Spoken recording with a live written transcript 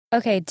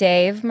Okay,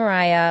 Dave,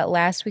 Mariah,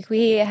 last week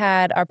we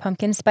had our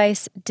pumpkin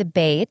spice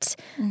debate.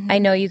 I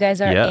know you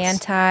guys are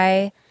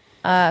anti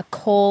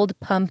cold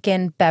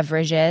pumpkin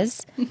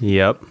beverages.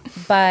 Yep.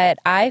 But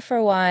I,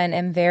 for one,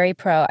 am very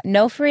pro.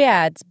 No free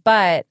ads,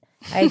 but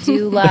I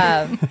do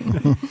love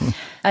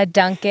a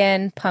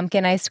Dunkin'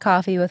 pumpkin iced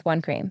coffee with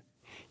one cream.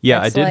 Yeah,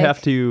 That's I did like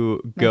have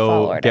to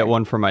go get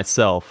one for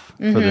myself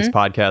for this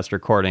podcast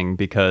recording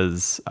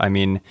because, I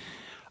mean,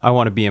 I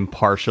want to be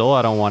impartial.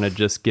 I don't want to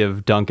just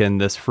give Dunkin'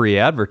 this free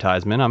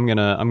advertisement. I'm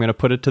gonna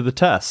put it to the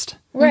test.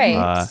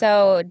 Right.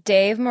 So,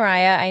 Dave,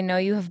 Mariah, I know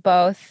you have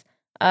both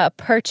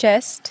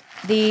purchased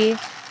the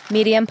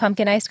medium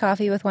pumpkin iced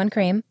coffee with one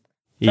cream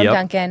from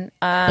Dunkin'.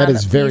 That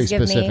is very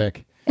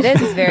specific. It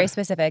is. It's very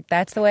specific.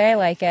 That's the way I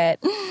like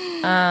it.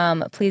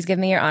 Please give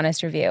me your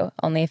honest review,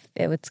 only if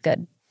it's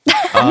good.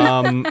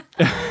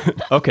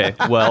 Okay,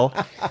 well,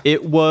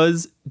 it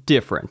was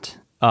different.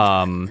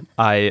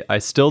 I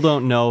still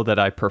don't know that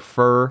I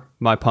prefer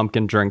my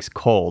pumpkin drinks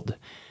cold.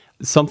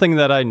 Something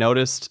that I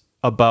noticed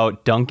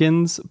about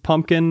Dunkin's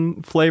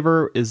pumpkin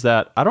flavor is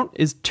that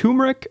is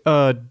turmeric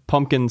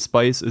pumpkin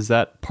spice? Is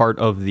that part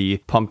of the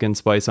pumpkin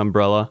spice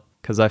umbrella?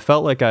 Because I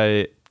felt like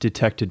I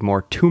detected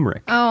more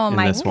turmeric. Oh in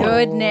my this one.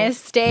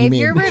 goodness, Dave!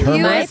 Your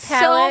review is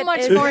so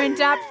much more in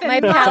depth than my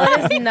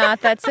palate is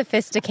not that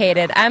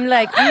sophisticated. I'm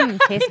like,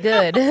 tastes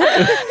good.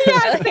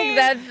 I think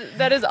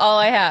that is all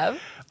I have.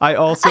 I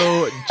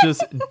also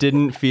just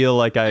didn't feel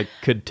like I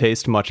could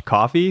taste much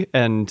coffee,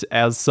 and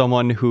as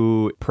someone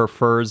who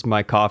prefers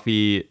my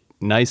coffee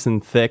nice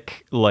and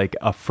thick, like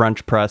a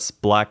French press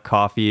black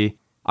coffee,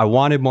 I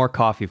wanted more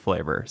coffee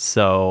flavor.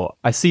 So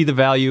I see the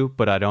value,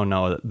 but I don't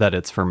know that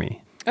it's for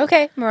me.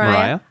 Okay,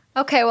 Mariah?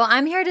 Okay, well,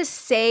 I'm here to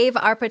save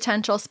our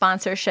potential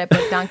sponsorship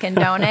with Dunkin'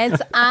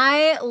 Donuts.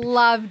 I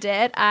loved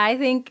it. I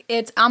think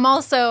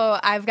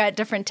I've got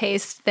different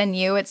tastes than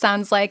you. It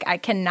sounds like I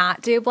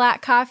cannot do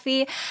black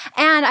coffee.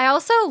 And I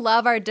also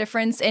love our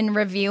difference in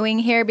reviewing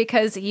here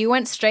because you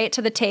went straight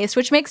to the taste,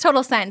 which makes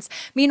total sense.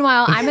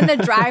 Meanwhile, I'm in the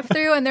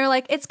drive-thru and they're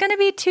like, it's going to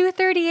be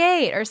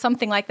 $2.38 or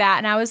something like that.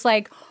 And I was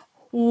like,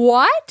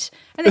 what?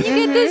 And then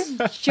you get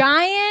this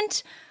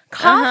giant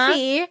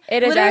coffee.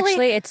 It is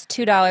it's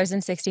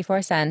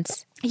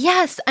 $2.64.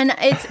 Yes, and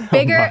it's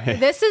bigger.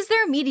 This is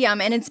their medium,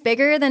 and it's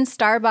bigger than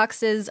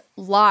Starbucks's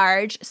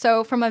large.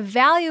 So from a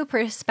value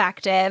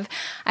perspective,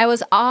 I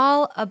was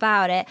all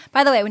about it.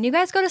 By the way, when you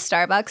guys go to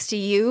Starbucks, do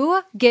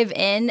you give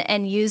in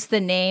and use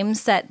the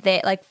names that they,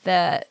 like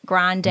the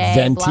grande,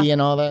 venti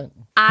and all that?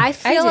 I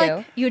feel I do.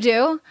 like you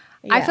do.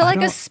 Yeah, I feel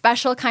like a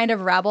special kind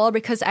of rebel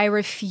because I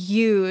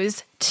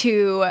refuse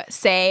to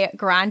say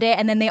grande,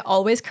 and then they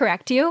always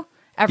correct you.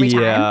 Every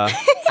time.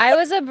 I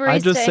was a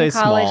barista in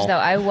college, though.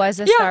 I was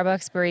a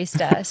Starbucks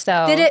barista.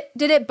 So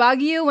did it bug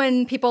you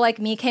when people like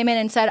me came in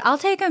and said, "I'll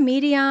take a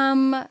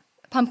medium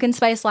pumpkin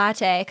spice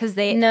latte"? Because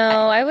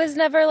I was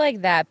never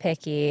like that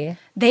picky.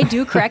 They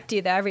do correct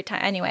you though every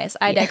time. Anyways,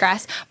 I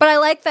digress. But I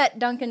like that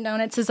Dunkin'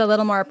 Donuts is a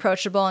little more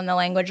approachable in the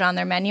language on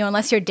their menu,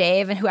 unless you're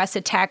Dave and who has to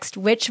text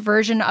which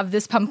version of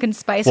this pumpkin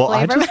spice flavor.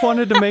 I just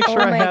wanted to make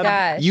sure I had.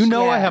 Gosh,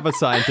 I have a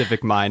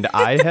scientific mind.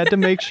 I had to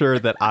make sure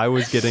that I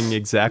was getting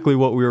exactly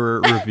what we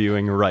were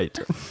reviewing right.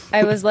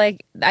 I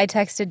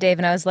texted Dave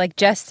and I was like,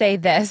 just say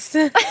this.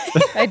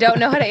 I don't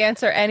know how to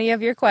answer any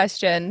of your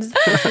questions.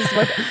 This is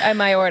what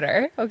my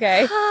order.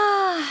 Okay.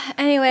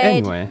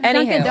 Anyway,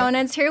 Dunkin'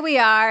 Donuts, here we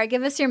are.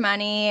 Give us your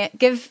money.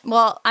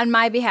 On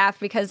my behalf,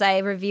 because I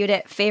reviewed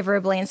it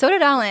favorably, and so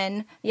did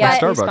Ellen. Yeah,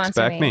 Starbucks,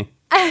 back me.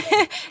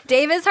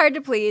 Dave is hard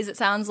to please, it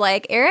sounds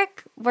like.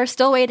 Eric, we're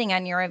still waiting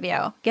on your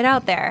review. Get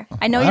out there.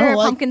 I know you're a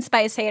pumpkin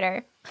spice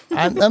hater.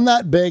 I'm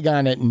not big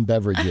on it in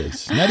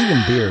beverages, not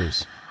even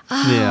beers.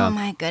 Oh,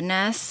 my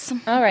goodness.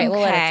 All right,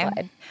 we'll let it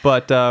slide.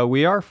 But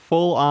we are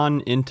full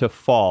on into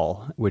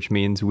fall, which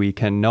means we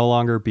can no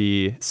longer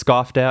be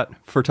scoffed at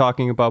for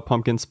talking about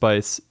pumpkin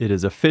spice. It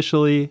is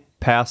officially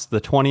past the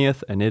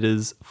 20th, and it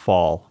is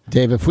fall.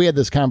 Dave, if we had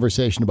this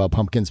conversation about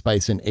pumpkin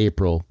spice in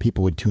April,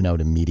 people would tune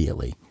out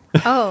immediately.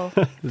 Oh,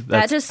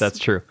 that's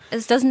true.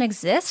 It doesn't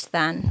exist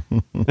then.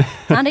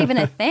 Not even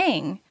a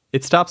thing.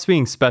 It stops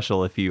being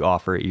special if you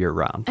offer it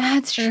year-round.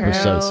 That's true.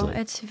 Precisely.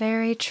 It's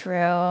very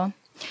true.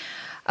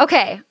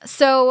 Okay,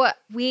 so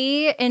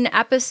we, in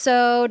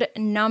episode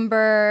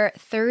number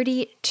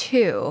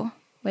 32,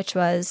 which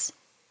was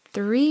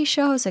 3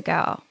 shows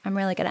ago. I'm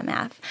really good at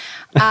math.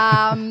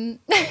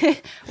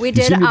 We did.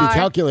 You seem to be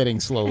calculating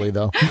slowly,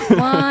 though.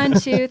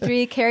 1, 2,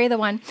 3. Carry the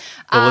 1.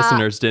 The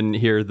listeners didn't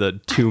hear the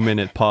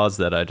 2-minute pause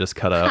that I just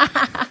cut out.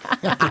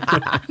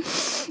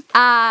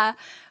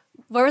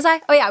 Where was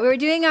I? Oh, yeah. We were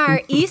doing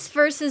our East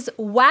versus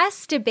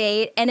West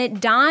debate, and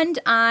it dawned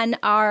on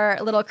our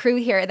little crew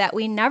here that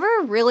we never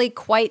really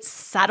quite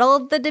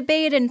settled the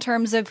debate in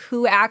terms of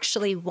who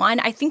actually won.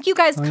 I think you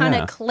guys kind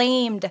of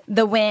claimed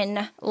the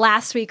win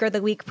last week or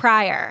the week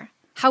prior.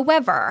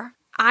 However,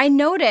 I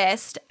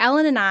noticed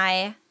Ellen and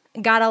I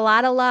got a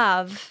lot of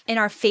love in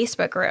our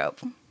Facebook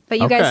group,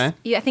 but you guys,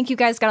 I think you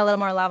guys got a little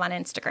more love on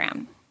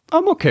Instagram.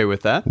 I'm okay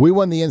with that. We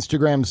won the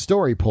Instagram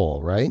story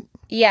poll, right?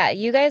 Yeah,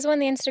 you guys won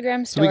the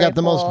Instagram story. So we got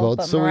the most poll, votes,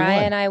 but so we Mariah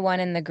won. and I won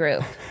in the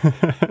group.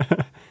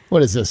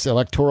 What is this?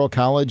 Electoral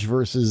college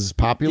versus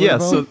popular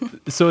vote?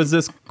 So is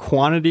this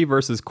quantity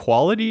versus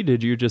quality?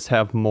 Did you just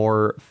have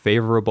more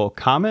favorable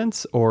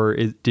comments, or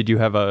did you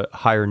have a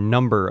higher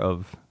number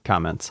of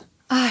comments?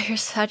 Oh, you're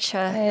such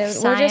a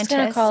scientist. We're just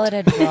going to call it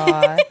a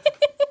draw.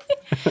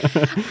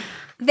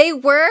 They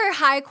were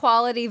high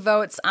quality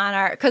votes on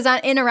our, because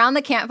in Around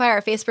the Campfire,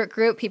 our Facebook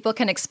group, people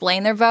can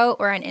explain their vote,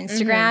 or on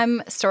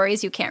Instagram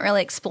stories, you can't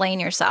really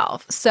explain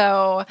yourself.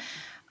 So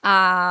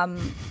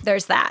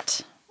there's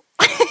that.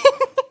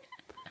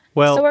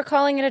 Well, so we're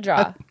calling it a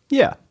draw.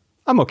 Yeah,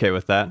 I'm okay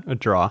with that. A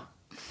draw.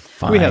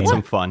 Fine. We had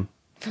some fun.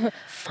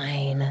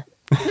 Fine.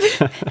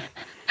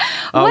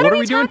 What are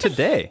we doing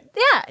today?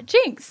 Yeah,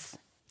 Jinx.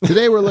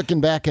 Today we're looking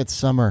back at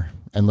summer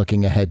and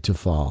looking ahead to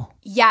fall.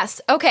 Yes.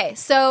 Okay.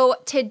 So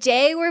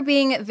today we're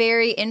being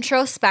very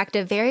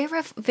introspective,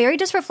 very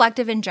just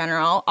reflective in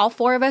general. All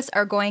four of us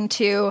are going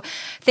to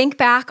think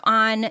back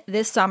on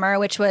this summer,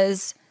 which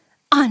was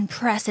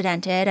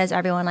unprecedented, as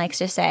everyone likes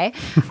to say,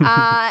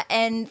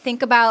 and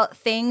think about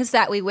things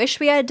that we wish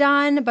we had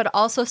done, but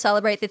also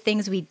celebrate the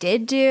things we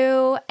did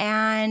do,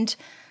 and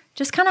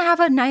just kind of have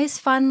a nice,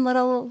 fun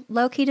little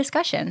low-key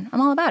discussion.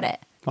 I'm all about it.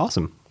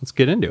 Awesome. Let's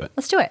get into it.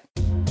 Let's do it.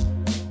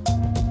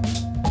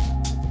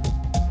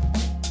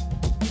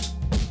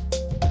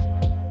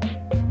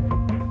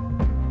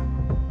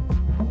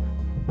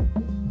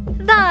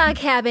 The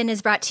Cabin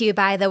is brought to you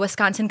by the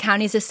Wisconsin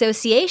Counties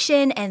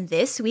Association, and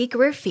this week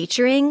we're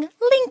featuring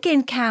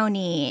Lincoln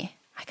County.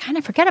 I kind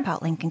of forget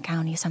about Lincoln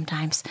County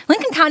sometimes.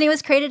 Lincoln County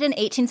was created in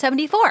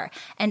 1874,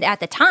 and at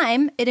the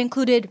time, it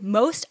included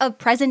most of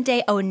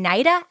present-day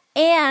Oneida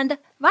and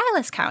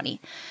Vilas County.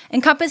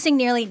 Encompassing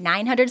nearly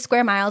 900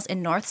 square miles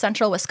in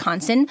north-central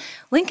Wisconsin,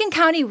 Lincoln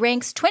County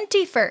ranks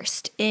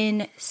 21st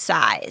in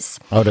size.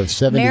 Out of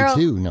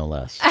 72, no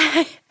less.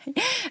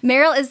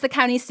 Merrill is the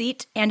county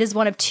seat and is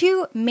one of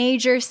two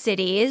major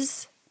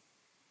cities.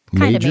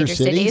 Kind of major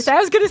cities. I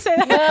was going to say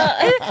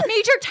that.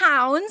 Major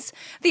towns.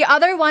 The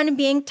other one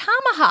being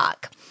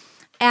Tomahawk.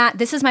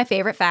 This is my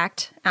favorite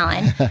fact,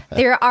 Alan.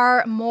 There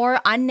are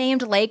more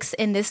unnamed lakes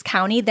in this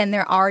county than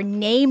there are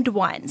named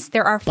ones.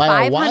 There are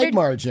by a wide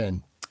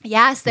margin.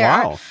 Yes, there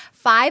are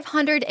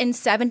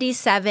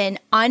 577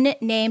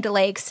 unnamed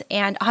lakes,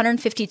 and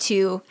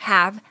 152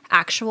 have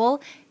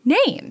actual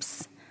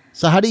names.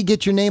 So how do you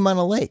get your name on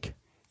a lake?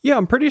 Yeah,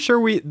 I'm pretty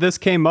sure this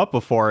came up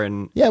before,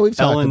 and we've talked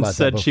Ellen about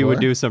said that she would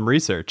before. do some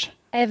research.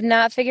 I have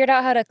not figured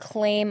out how to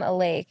claim a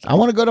lake. I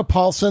want to go to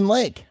Paulson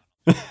Lake.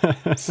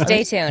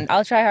 Stay tuned.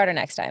 I'll try harder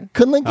next time.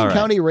 Could Lincoln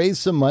County raise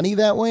some money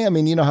that way? I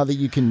mean, you know how that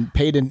you can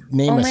pay to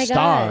name a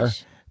star.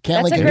 Gosh.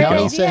 Can't That's a Lincoln great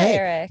County idea, say, hey,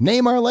 Eric.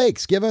 name our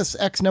lakes, give us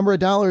X number of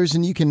dollars,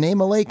 and you can name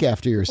a lake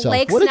after yourself.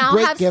 Lakes What a now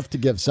great have- gift to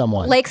give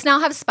someone. Lakes now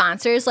have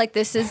sponsors, like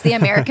this is the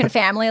American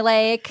Family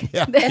Lake.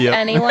 If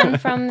anyone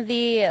from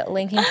the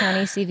Lincoln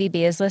County CVB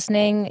is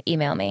listening,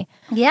 email me.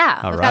 Yeah,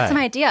 All we've got some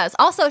right. ideas.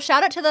 Also,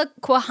 shout out to the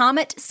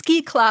Quahomit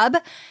Ski Club.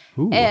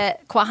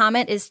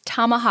 Quahomit is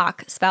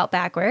tomahawk spelled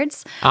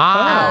backwards.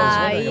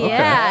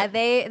 Yeah,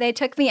 they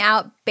took me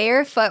out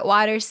barefoot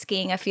water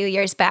skiing a few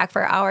years back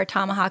for our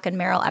Tomahawk and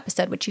Merrill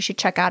episode, which you should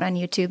check out on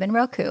YouTube and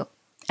Roku.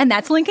 And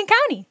that's Lincoln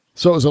County.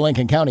 So it was a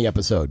Lincoln County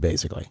episode,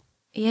 basically.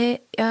 Yeah,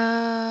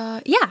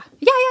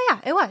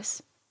 it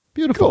was.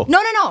 Beautiful.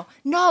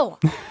 No.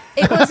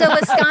 It was a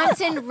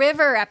Wisconsin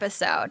River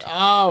episode.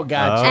 Oh,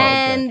 gotcha.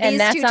 And And these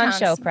that's two on towns.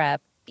 show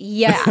prep.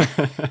 Yeah.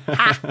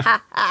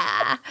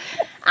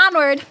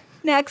 Onward.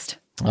 Next.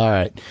 All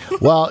right.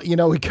 Well,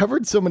 we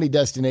covered so many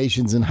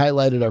destinations and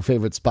highlighted our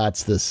favorite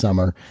spots this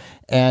summer.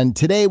 And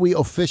today we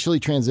officially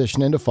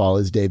transition into fall,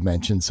 as Dave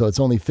mentioned. So it's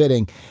only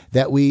fitting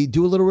that we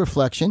do a little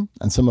reflection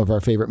on some of our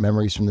favorite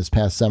memories from this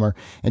past summer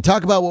and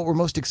talk about what we're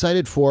most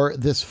excited for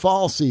this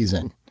fall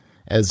season,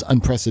 as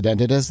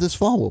unprecedented as this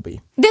fall will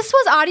be. This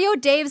was Audio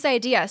Dave's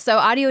idea. So,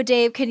 Audio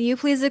Dave, can you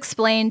please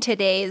explain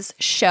today's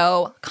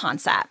show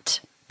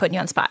concept? Putting you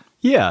on the spot.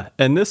 Yeah,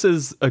 and this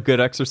is a good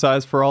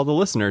exercise for all the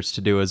listeners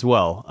to do as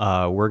well.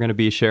 We're going to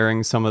be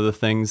sharing some of the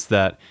things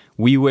that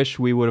we wish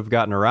we would have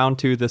gotten around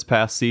to this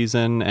past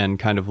season, and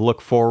kind of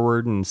look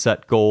forward and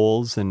set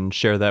goals and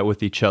share that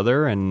with each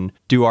other and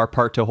do our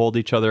part to hold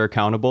each other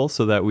accountable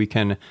so that we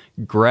can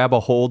grab a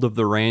hold of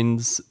the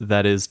reins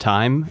that is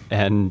time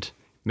and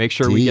make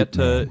sure we get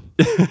to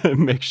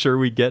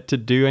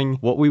doing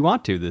what we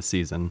want to this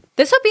season.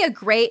 This would be a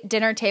great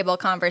dinner table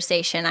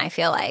conversation, I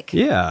feel like.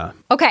 Yeah.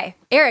 Okay,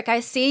 Eric, I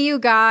see you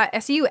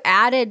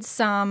added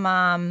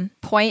some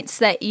points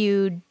that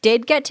you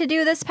did get to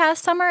do this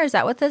past summer. Is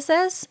that what this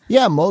is?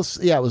 Yeah,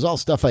 it was all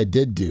stuff I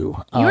did do.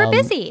 You were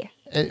busy.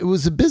 It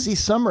was a busy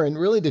summer, and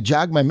really to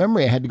jog my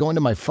memory, I had to go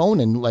into my phone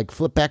and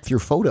flip back through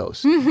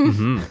photos.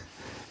 Mm-hmm.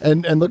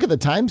 And look at the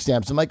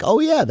timestamps. I'm like, oh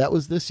yeah, that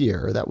was this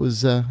year. Or that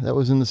was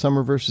in the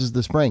summer versus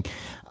the spring.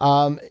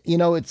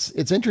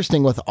 It's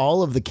interesting with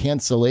all of the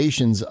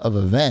cancellations of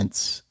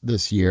events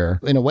this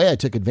year. In a way, I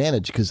took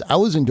advantage because I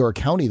was in Door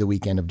County the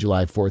weekend of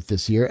July 4th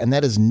this year, and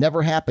that has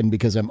never happened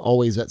because I'm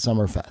always at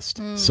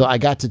Summerfest. So I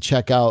got to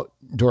check out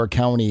Door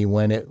County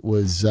when it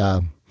was,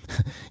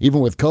 even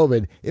with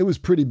COVID, it was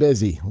pretty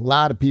busy. A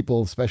lot of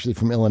people, especially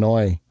from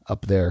Illinois,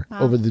 up there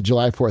over the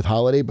July 4th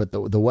holiday. But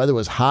the weather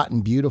was hot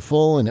and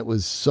beautiful, and it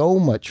was so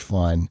much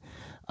fun.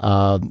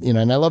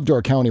 And I love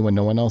Door County when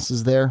no one else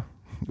is there,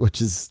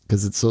 which is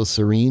because it's so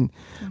serene.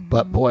 Mm-hmm.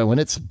 But boy, when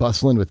it's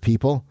bustling with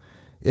people,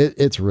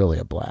 it's really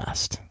a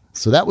blast.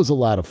 So that was a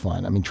lot of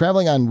fun. I mean,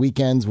 traveling on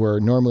weekends where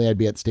normally I'd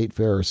be at State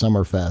Fair or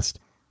Summerfest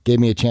gave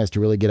me a chance to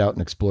really get out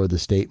and explore the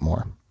state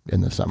more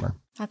in the summer.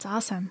 That's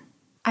awesome.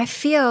 I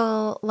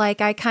feel like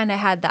I kind of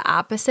had the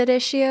opposite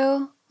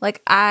issue.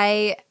 Like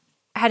I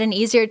had an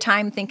easier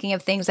time thinking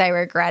of things I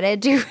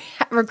regretted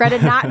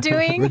not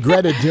doing.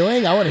 Regretted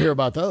doing? I want to hear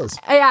about those.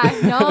 Yeah,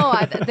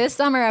 no. This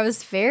summer I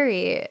was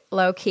very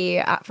low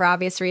key for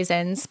obvious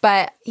reasons.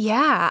 But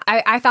yeah,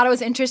 I thought it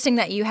was interesting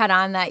that you had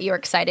on that you were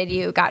excited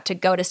you got to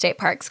go to state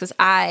parks because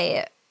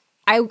I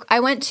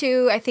went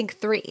to, I think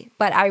 3,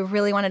 but I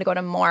really wanted to go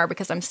to more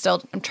because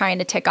I'm trying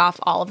to tick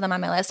off all of them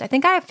on my list. I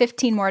think I have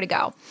 15 more to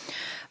go.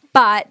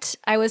 But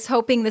I was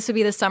hoping this would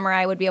be the summer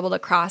I would be able to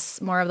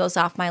cross more of those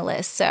off my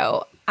list.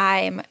 So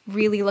I'm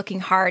really looking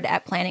hard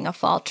at planning a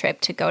fall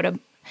trip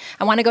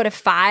I want to go to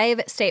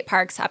 5 state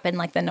parks up in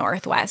like the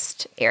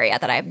Northwest area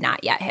that I have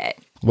not yet hit.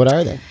 What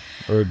are they?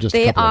 Or just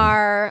they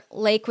are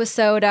Lake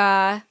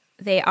Wissota.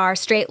 They are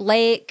Straight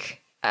Lake,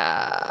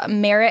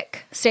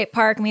 Merrick State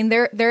Park. I mean,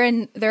 they're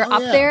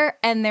up there,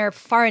 and they're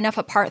far enough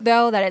apart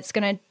though that it's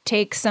going to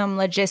take some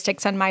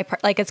logistics on my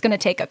part. Like it's going to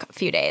take a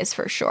few days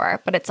for sure.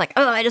 But it's like,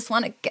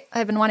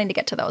 I've been wanting to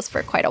get to those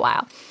for quite a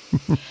while.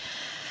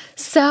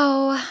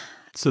 So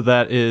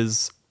that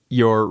is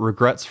your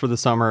regrets for the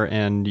summer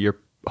and your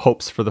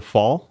hopes for the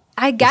fall?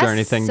 I guess so. Is there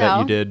anything that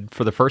you did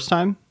for the first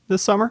time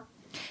this summer?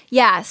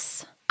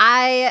 Yes.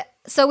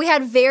 So we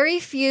had very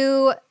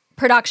few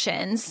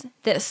productions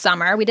this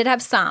summer. We did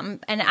have some,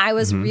 and I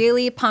was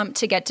really pumped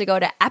to get to go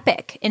to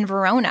Epic in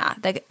Verona,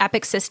 the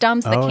Epic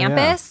Systems, the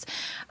campus.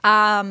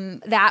 Yeah.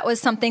 That was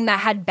something that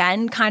had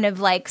been kind of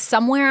like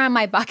somewhere on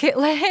my bucket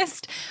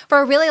list for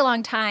a really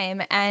long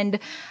time. And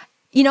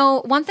you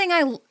know, one thing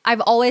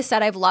I've always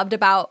said I've loved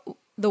about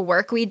the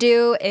work we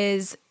do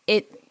is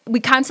we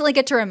constantly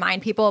get to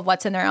remind people of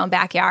what's in their own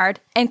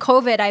backyard. And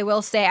COVID, I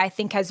will say, I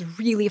think has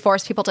really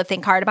forced people to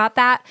think hard about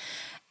that.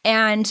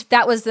 And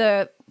that was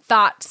the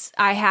thoughts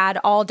I had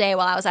all day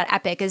while I was at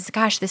Epic is,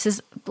 gosh, this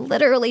is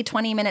literally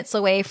 20 minutes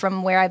away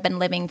from where I've been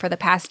living for the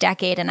past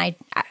decade. And I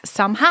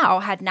somehow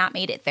had not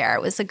made it there.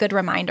 It was a good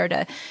reminder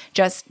to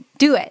just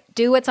do it.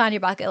 Do what's on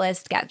your bucket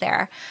list, get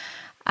there.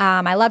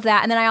 I love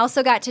that. And then I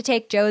also got to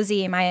take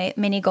Josie, my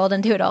mini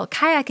golden doodle,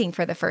 kayaking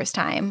for the first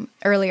time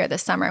earlier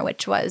this summer,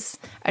 which was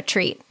a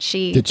treat.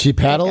 Did she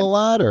paddle a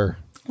lot or?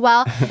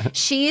 Well,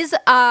 she's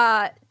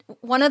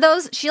one of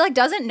those, she like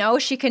doesn't know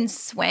she can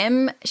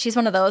swim. She's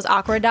one of those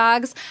awkward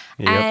dogs.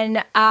 Yep.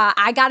 And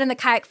I got in the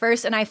kayak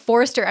first and I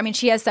forced her. I mean,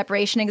 she has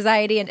separation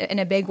anxiety in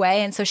a big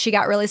way. And so she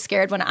got really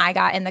scared when I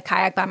got in the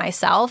kayak by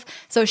myself.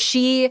 So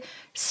she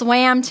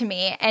swam to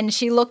me and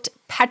she looked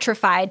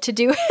petrified to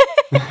do it.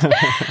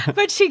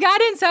 But she got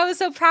in, so I was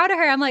so proud of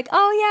her. I'm like,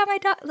 oh yeah, my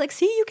dog, like,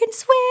 see, you can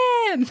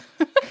swim.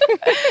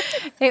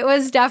 It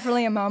was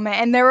definitely a moment.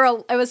 And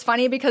it was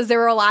funny because there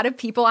were a lot of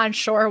people on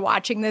shore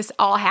watching this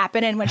all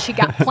happen. And when she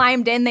got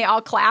climbed in, they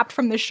all clapped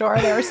from the shore.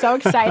 They were so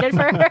excited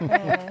for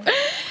her.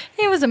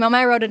 It was a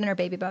moment. I wrote it in her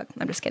baby book.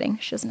 I'm just kidding.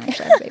 She doesn't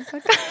actually have a baby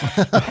book.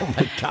 Oh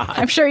my God.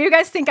 I'm sure you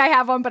guys think I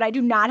have one, but I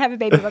do not have a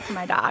baby book for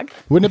my dog.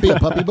 Wouldn't it be a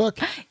puppy book?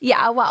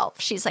 Yeah, well,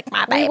 she's like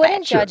my baby. We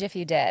wouldn't judge if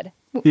you did.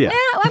 Yeah.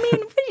 I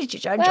mean, did you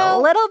judge a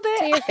little bit?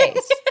 To your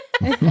face.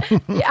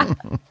 Yeah.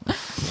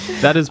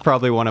 That is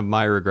probably one of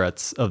my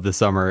regrets of the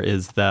summer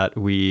is that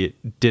we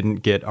didn't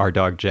get our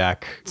dog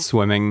Jack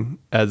swimming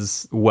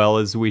as well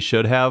as we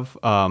should have,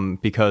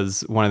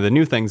 because one of the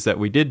new things that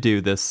we did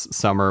do this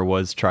summer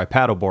was try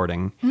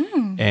paddleboarding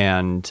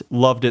and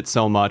loved it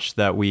so much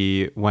that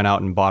we went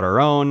out and bought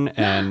our own.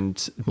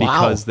 And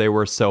because they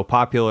were so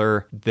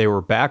popular, they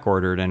were back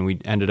ordered and we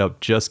ended up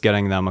just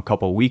getting them a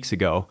couple weeks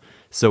ago.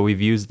 So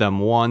we've used them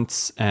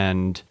once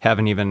and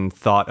haven't even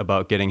thought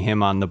about getting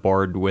him on the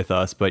board with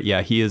us. But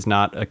yeah, he is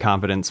not a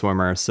confident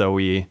swimmer. So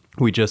we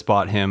just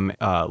bought him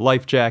a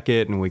life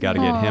jacket and we got to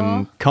get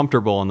him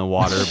comfortable in the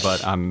water.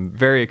 But I'm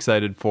very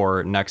excited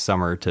for next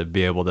summer to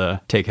be able to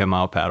take him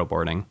out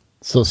paddleboarding.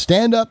 So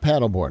stand-up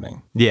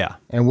paddleboarding. Yeah.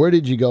 And where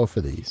did you go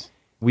for these?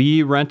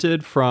 We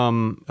rented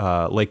from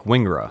Lake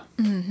Wingra.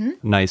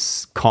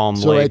 Nice, calm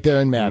lake. So right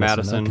there in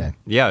Madison. Okay.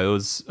 Yeah, it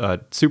was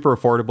super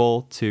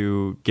affordable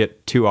to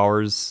get 2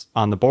 hours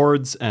on the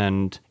boards,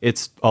 and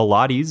it's a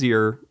lot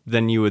easier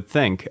than you would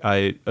think.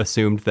 I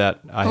assumed that...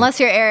 Unless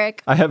you're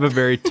Eric. I have a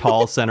very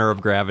tall center of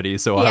gravity,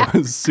 so I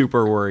was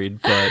super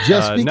worried. But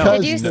just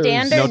because did you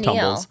stand or kneel?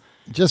 Tumbles.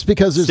 Just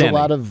because there's Standing. a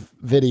lot of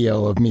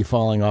video of me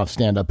falling off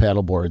stand-up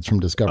paddleboards from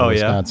Discover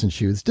Wisconsin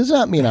shoots does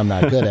not mean I'm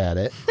not good at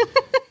it.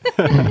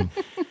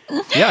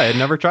 Yeah, I had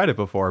never tried it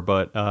before,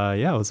 but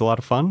it was a lot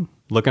of fun.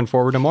 Looking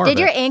forward to more of it. Did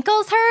your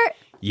ankles hurt?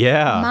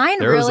 Yeah. Mine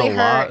really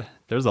hurt.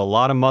 there's a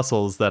lot of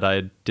muscles that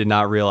I did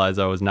not realize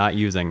I was not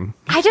using.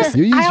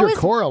 You use your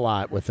core a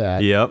lot with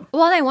that. Yep.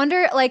 Well, and I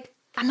wonder, like,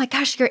 I'm like,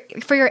 gosh,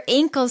 for your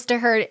ankles to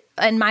hurt,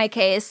 in my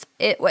case,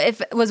 if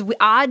it was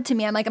odd to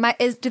me, I'm like,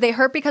 do they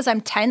hurt because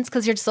I'm tense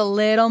because you're just a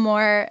little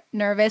more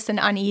nervous and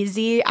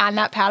uneasy on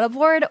that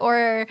paddleboard?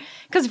 Or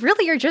because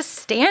really you're just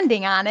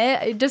standing on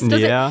it. It just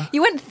doesn't,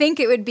 you wouldn't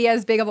think it would be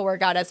as big of a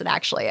workout as it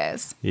actually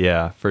is.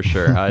 Yeah, for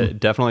sure. I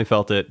definitely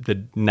felt it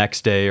the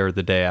next day or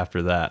the day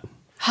after that.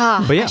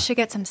 But I should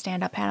get some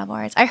stand-up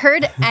paddleboards. I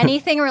heard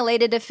anything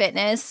related to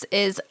fitness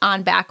is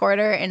on back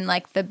order in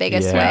like the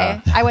biggest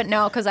way. I wouldn't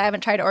know because I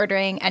haven't tried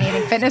ordering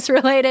anything fitness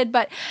related,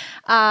 but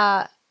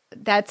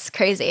that's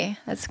crazy.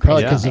 That's crazy.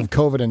 Probably because of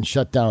COVID and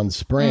shut down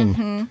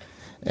spring.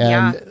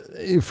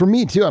 And for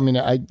me too, I mean,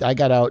 I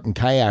got out and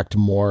kayaked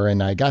more,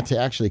 and I got to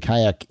actually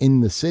kayak in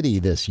the city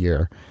this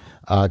year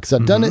because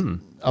I've done it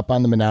up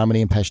on the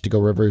Menominee and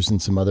Peshtigo rivers and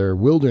some other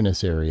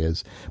wilderness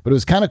areas. But it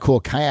was kind of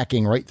cool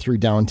kayaking right through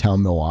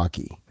downtown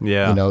Milwaukee.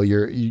 Yeah. You know,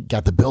 you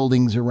got the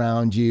buildings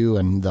around you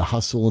and the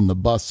hustle and the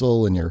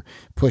bustle, and you're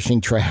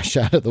pushing trash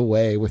out of the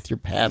way with your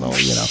paddle,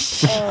 you know.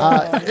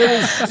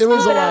 It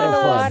was a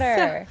lot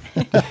of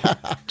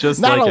fun.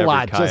 Just Not like a every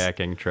lot,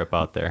 kayaking trip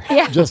out there.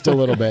 Yeah. Just a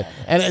little bit.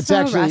 And it's so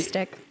actually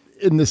rustic.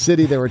 in the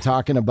city they were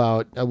talking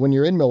about when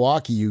you're in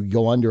Milwaukee, you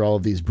go under all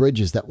of these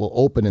bridges that will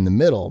open in the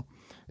middle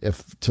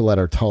to let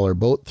our taller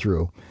boat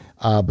through.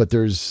 But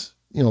there's,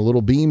 you know,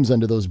 little beams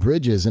under those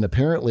bridges. And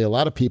apparently a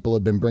lot of people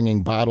have been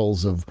bringing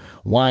bottles of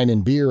wine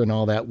and beer and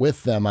all that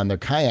with them on their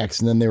kayaks.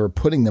 And then they were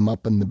putting them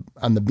up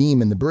on the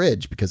beam in the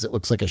bridge because it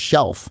looks like a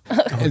shelf.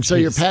 So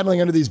you're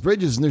paddling under these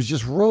bridges and there's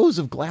just rows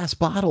of glass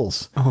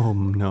bottles. Oh,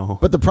 no.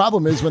 But the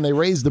problem is when they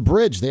raise the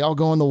bridge, they all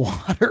go in the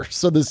water.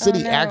 So the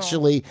city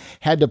actually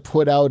had to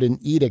put out an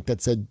edict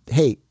that said,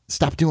 hey,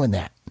 stop doing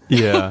that.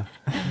 Yeah.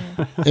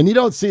 And you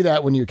don't see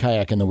that when you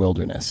kayak in the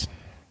wilderness.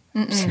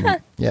 So,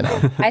 you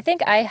know. I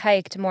think I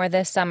hiked more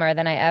this summer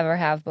than I ever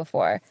have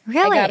before.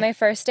 Really? I got my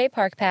first state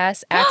park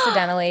pass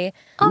accidentally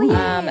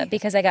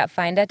because I got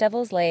fined at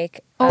Devil's Lake.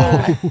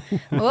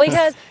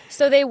 Because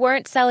they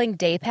weren't selling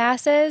day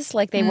passes,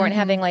 like they weren't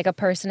having like a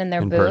person in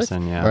their booth.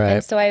 Person, yeah. Right.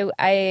 And so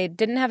I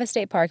didn't have a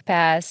state park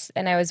pass,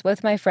 and I was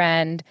with my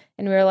friend,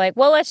 and we were like,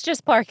 well, let's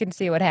just park and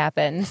see what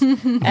happens.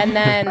 And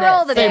then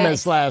Roll the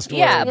famous last word.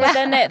 yeah, but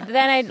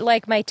then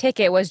my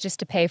ticket was just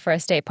to pay for a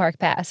state park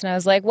pass, and I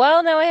was like,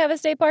 well, now I have a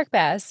state park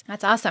pass.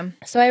 That's awesome.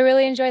 So I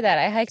really enjoyed that.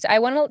 I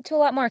went to a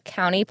lot more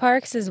county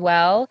parks as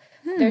well.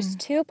 There's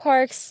two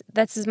parks,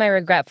 this is my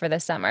regret for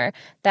this summer,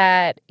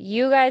 that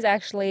you guys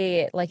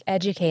actually like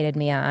educated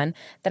me on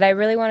that I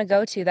really want to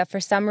go to that for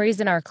some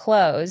reason are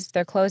closed.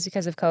 They're closed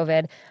because of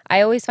COVID.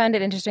 I always find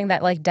it interesting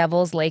that like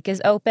Devil's Lake is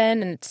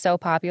open and it's so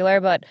popular,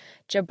 but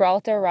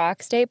Gibraltar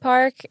Rock State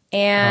Park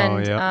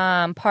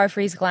and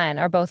Parfrey's Glen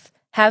are both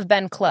have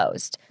been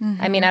closed.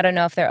 I mean, I don't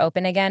know if they're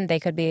open again. They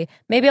could be.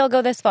 Maybe I'll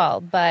go this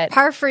fall, but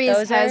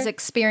Parfrey's has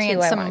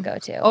experienced some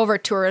over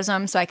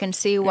tourism, so I can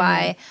see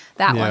why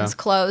that one's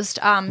closed.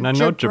 And I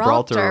know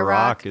Gibraltar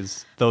Rock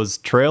is, those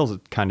trails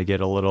kind of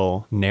get a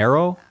little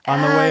narrow on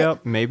the way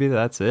up. Maybe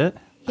that's it.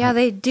 Yeah,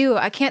 they do.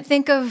 I can't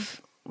think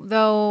of,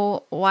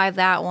 though, why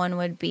that one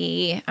would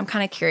be. I'm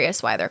kind of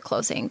curious why they're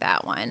closing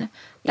that one.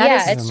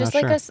 It's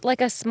just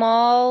like a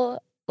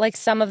small... Like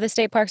some of the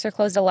state parks are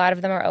closed, a lot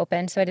of them are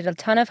open. So I did a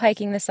ton of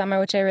hiking this summer,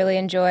 which I really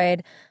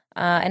enjoyed.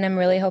 And I'm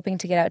really hoping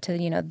to get out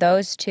to,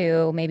 those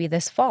two maybe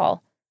this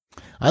fall.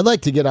 I'd like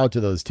to get out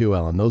to those too,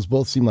 Ellen. Those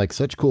both seem like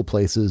such cool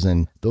places.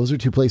 And those are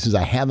two places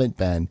I haven't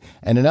been.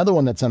 And another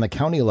one that's on the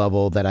county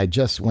level that I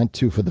just went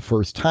to for the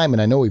first time,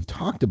 and I know we've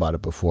talked about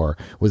it before,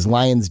 was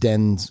Lion's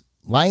Den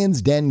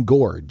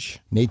Gorge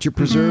Nature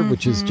Preserve,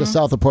 which is just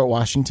south of Port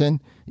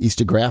Washington, east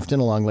of Grafton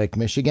along Lake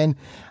Michigan.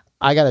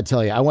 I got to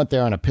tell you, I went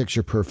there on a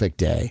picture-perfect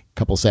day a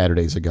couple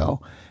Saturdays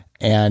ago,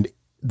 and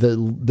the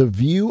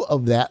view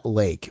of that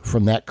lake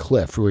from that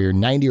cliff where you're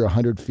 90 or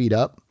 100 feet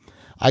up,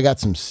 I got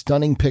some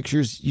stunning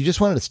pictures. You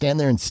just wanted to stand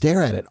there and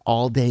stare at it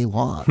all day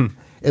long.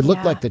 It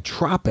looked like the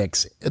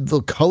tropics.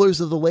 The colors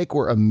of the lake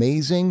were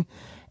amazing,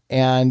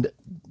 and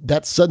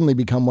that's suddenly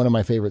become one of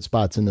my favorite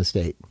spots in the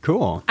state.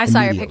 Cool. I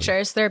saw your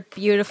pictures. They're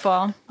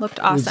beautiful. Looked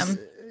awesome.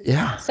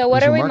 So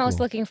what are we most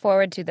looking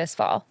forward to this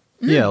fall?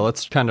 Yeah,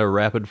 let's kind of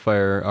rapid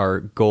fire our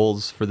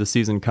goals for the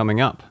season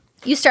coming up.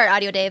 You start,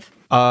 Audio Dave.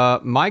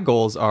 My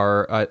goals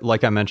are,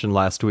 like I mentioned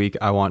last week,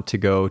 I want to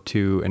go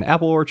to an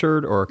apple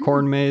orchard or a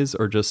corn maze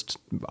or just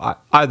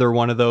either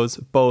one of those,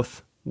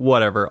 both,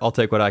 whatever. I'll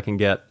take what I can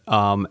get.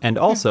 And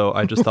also,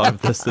 I just thought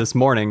of this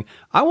morning.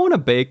 I want to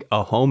bake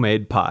a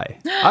homemade pie.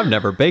 I've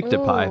never baked a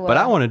pie, but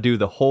I want to do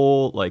the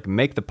whole, like,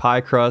 make the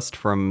pie crust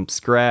from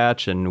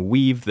scratch and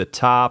weave the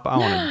top. I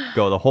want to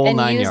go the whole 9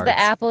 yards. And use the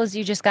apples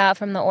you just got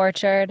from the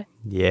orchard.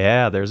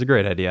 Yeah, there's a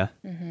great idea.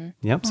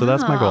 Yep. So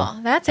that's my goal. Oh,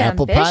 that's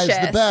Apple ambitious.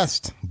 pie is the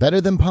best.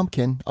 Better than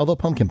pumpkin. Although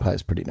pumpkin pie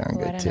is pretty darn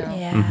I good don't too. know.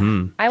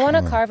 Yeah. I want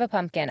to carve a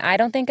pumpkin. I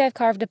don't think I've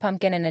carved a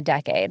pumpkin in a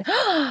decade.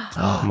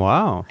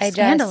 Wow.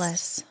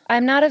 Scandalous.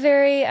 I'm not a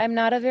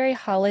very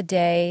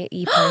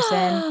holiday-y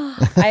person.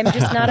 I'm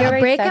just not a very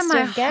breaking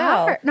my festive gal.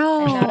 heart.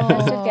 No. I'm not a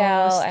festive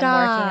gal. Stop.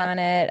 I'm working on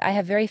it. I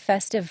have very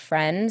festive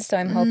friends, so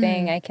I'm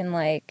hoping I can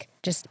like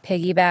just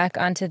piggyback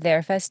onto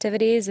their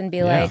festivities and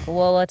be like,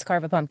 well, let's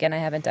carve a pumpkin. I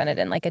haven't done it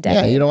in like a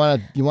decade. Yeah,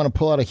 you want to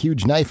pull out a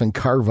huge knife and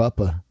carve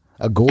up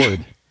a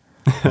gourd.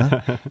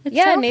 Yeah,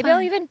 so maybe fun.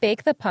 I'll even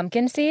bake the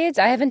pumpkin seeds.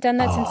 I haven't done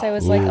that since I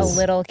was like a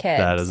little kid.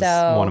 That is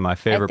so one of my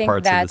favorite I think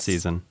parts of the that's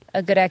season.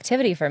 a good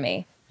activity for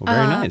me. Well,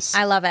 very nice.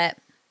 I love it.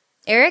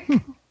 Eric,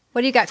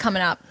 what do you got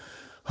coming up?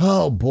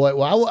 Oh boy,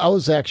 well, I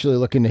was actually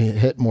looking to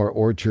hit more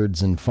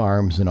orchards and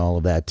farms and all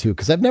of that too,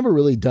 because I've never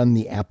really done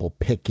the apple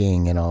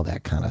picking and all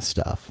that kind of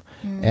stuff.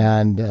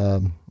 And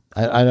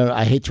I don't.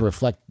 I hate to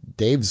reflect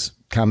Dave's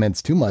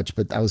comments too much,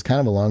 but I was kind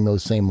of along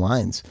those same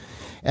lines.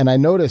 And I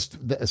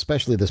noticed, that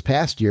especially this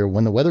past year,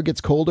 when the weather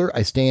gets colder,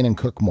 I stay in and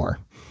cook more.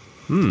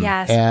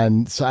 Yes.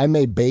 And so I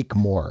may bake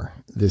more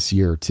this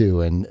year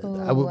too. And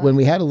when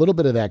we had a little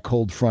bit of that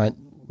cold front,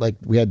 like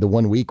we had the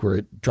 1 week where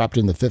it dropped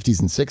in the 50s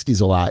and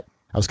 60s a lot,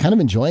 I was kind of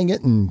enjoying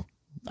it, and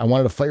I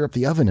wanted to fire up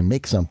the oven and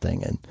make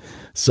something. And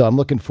so I'm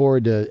looking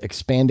forward to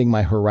expanding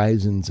my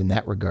horizons in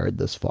that regard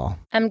this fall.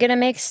 I'm going to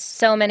make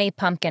so many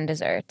pumpkin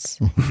desserts.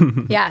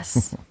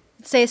 Yes.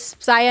 Say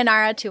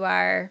sayonara to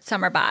our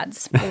summer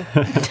bods.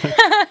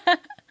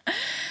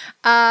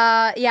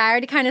 Yeah, I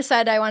already kind of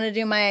said I want to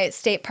do my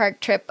state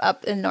park trip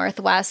up in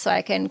Northwest so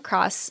I can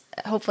cross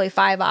hopefully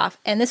 5 off.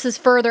 And this is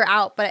further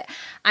out, but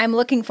I'm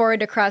looking forward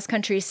to cross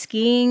country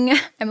skiing.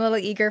 I'm a little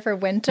eager for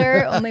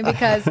winter only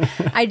because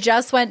I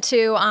just went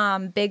to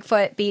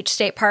Bigfoot Beach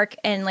State Park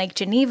in Lake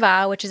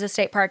Geneva, which is a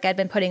state park I'd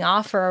been putting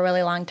off for a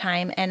really long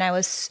time. And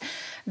it's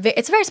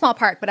a very small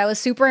park, but I was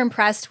super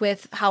impressed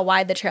with how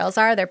wide the trails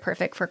are. They're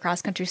perfect for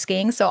cross-country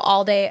skiing. So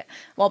all day,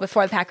 well,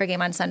 before the Packer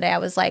game on Sunday, I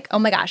was like, oh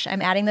my gosh,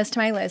 I'm adding this to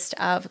my list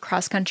of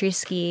cross-country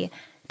ski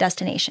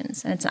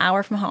destinations. And it's an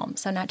hour from home,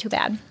 so not too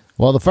bad.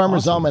 Well, the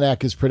Farmer's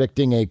Almanac is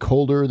predicting a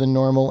colder than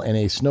normal and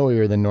a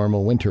snowier than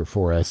normal winter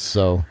for us.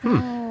 So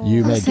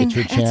you may get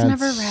your It's chance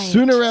never right.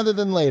 sooner rather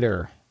than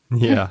later.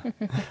 Yeah.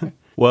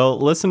 Well,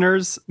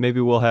 listeners,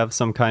 maybe we'll have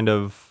some kind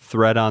of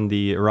thread on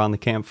the Around the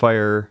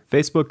Campfire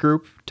Facebook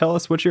group. Tell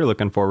us what you're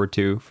looking forward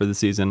to for the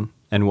season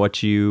and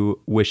what you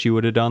wish you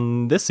would have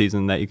done this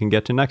season that you can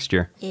get to next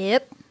year.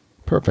 Yep.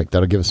 Perfect.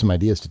 That'll give us some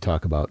ideas to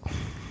talk about.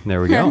 There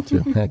we go.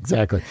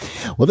 Exactly.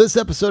 Well, this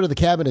episode of The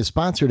Cabin is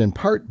sponsored in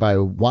part by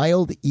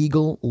Wild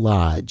Eagle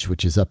Lodge,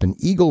 which is up in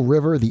Eagle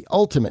River, the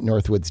ultimate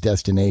Northwoods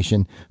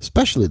destination,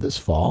 especially this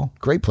fall.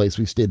 Great place.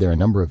 We've stayed there a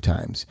number of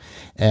times.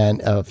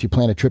 And if you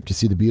plan a trip to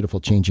see the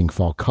beautiful changing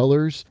fall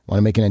colors, want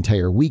to make an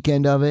entire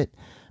weekend of it,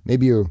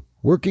 maybe you're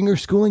working or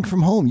schooling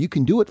from home, you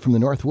can do it from the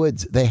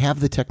Northwoods. They have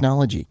the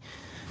technology.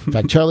 In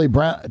fact, Charlie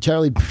Barons,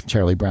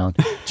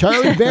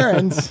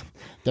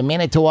 the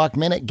Minute to Walk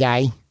Minute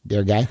guy,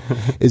 their guy,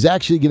 is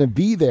actually going to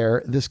be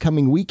there this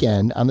coming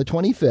weekend on the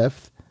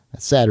 25th.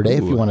 That's Saturday.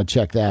 If you want to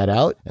check that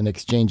out and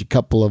exchange a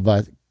couple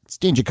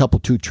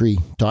 2-tree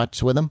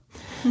thoughts with them.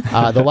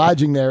 The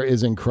lodging there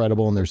is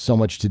incredible, and there's so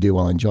much to do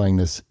while enjoying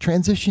this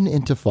transition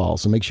into fall.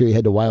 So make sure you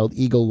head to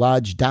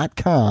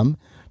wildeaglelodge.com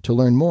to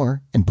learn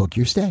more and book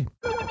your stay.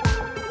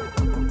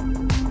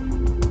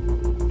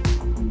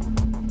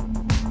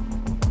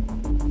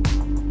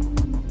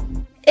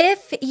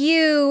 If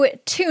you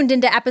tuned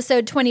into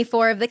episode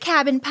 24 of The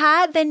Cabin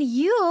Pod, then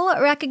you'll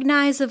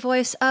recognize the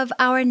voice of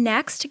our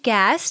next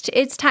guest.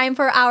 It's time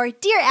for our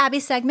Dear Abby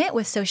segment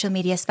with social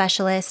media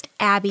specialist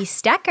Abby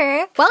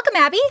Stecker. Welcome,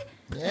 Abby.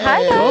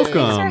 Hi, guys. Welcome.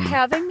 Thanks for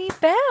having me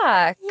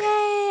back.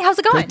 Yay. How's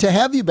it going? Great to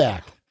have you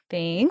back.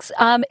 Thanks.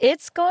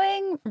 It's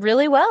going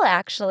really well,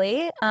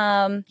 actually.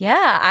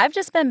 Yeah, I've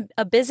just been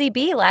a busy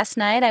bee. Last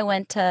night I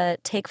went to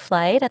take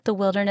flight at the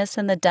Wilderness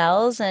in the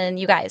Dells. And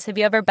you guys, have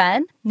you ever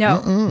been?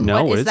 No.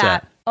 No, what is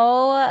that?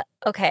 Oh,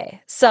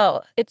 okay.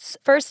 So it's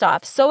first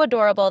off so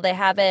adorable. They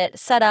have it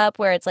set up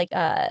where it's like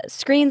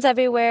screens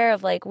everywhere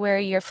of like where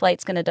your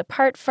flight's going to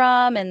depart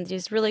from, and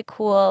these really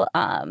cool.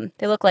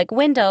 They look like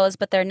windows,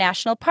 but they're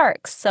national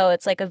parks. So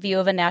it's like a view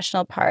of a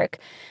national park.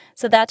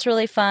 So that's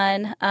really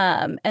fun.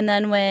 And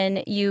then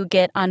when you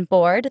get on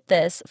board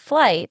this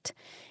flight,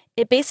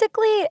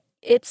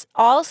 it's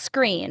all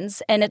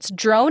screens and it's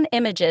drone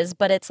images,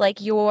 but it's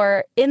like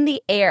you're in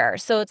the air.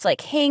 So it's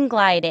like hang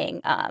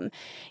gliding.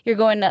 You're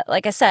going to,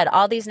 like I said,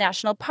 all these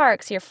national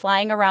parks. You're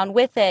flying around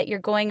with it. You're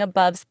going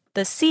above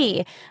the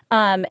sea.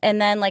 And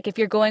then like if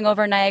you're going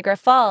over Niagara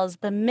Falls,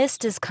 the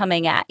mist is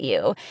coming at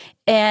you.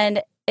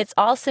 And it's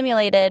all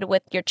simulated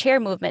with your chair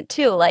movement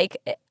too. Like,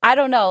 I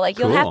don't know, like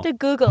you'll have to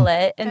Google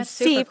it and That's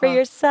see super for cool.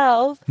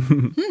 yourself.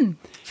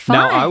 Fun.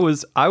 Now,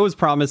 I was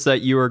promised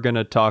that you were going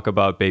to talk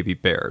about baby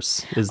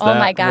bears. Is Oh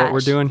my that what we're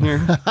gosh. doing here?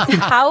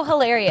 How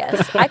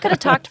hilarious. I could have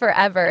talked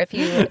forever if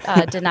you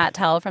did not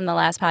tell from the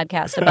last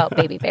podcast about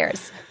baby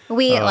bears.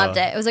 We loved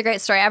it. It was a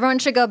great story. Everyone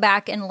should go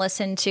back and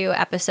listen to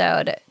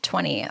episode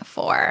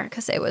 24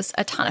 because it was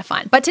a ton of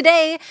fun. But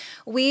today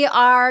we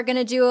are going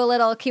to do a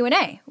little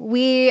Q&A.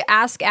 We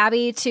ask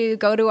Abby to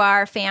go to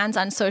our fans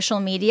on social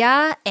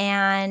media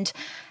and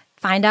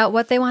find out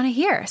what they want to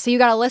hear. So you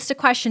got a list of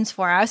questions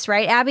for us,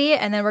 right, Abby?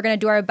 And then we're going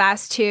to do our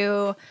best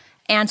to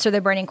answer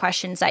the burning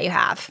questions that you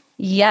have.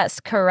 Yes,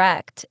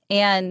 correct.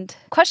 And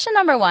question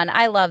number 1,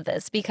 I love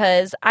this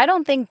because I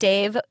don't think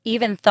Dave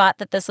even thought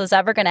that this was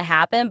ever going to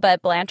happen,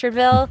 but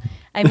Blanchardville,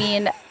 I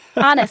mean,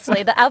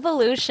 honestly, the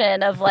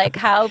evolution of like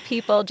how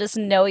people just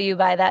know you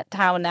by that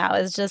town now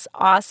is just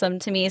awesome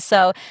to me.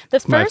 So the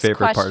It's my first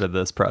favorite part of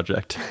this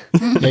project.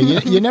 Yeah,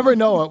 you never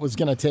know what was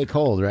going to take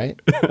hold, right?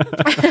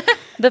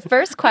 The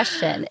first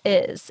question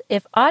is,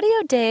 if Audio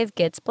Dave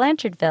gets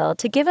Blanchardville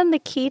to give him the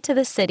key to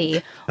the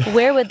city,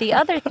 where would the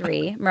other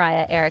 3,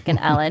 Mariah, Eric, and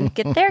Ellen,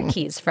 get their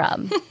keys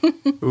from?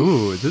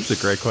 Ooh, this is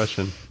a great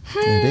question.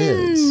 It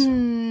is.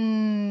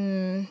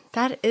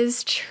 That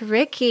is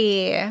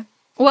tricky.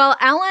 Well,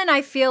 Ellen,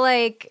 I feel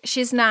like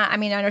she's not, I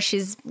mean, I know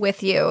she's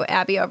with you,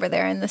 Abby, over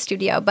there in the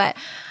studio, but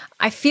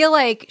I feel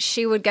like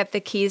she would get the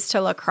keys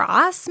to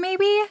lacrosse,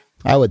 maybe?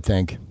 I would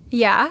think.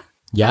 Yeah?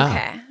 Yeah.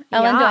 Okay.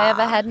 Ellen, do I Yeah. have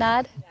a head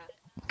nod?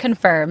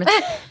 Confirmed.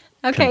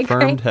 Okay,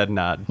 Confirmed great. head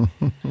nod.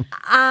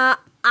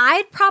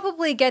 I'd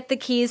probably get the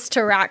keys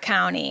to Rock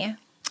County.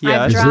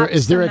 Yeah, I've is dropped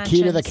Is there some a key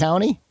to the mentions.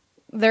 county?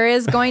 There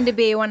is going to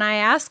be when I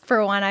ask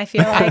for one. I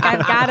feel like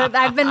I've got it.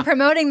 I've been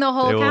promoting the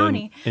whole they will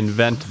county.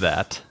 invent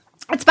that.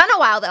 It's been a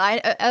while though.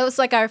 It was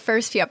like our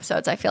first few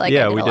episodes. I feel like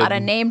Yeah, I did we a lot did.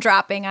 of name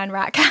dropping on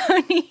Rock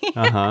County.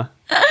 Uh-huh.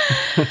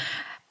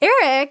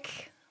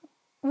 Eric,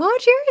 what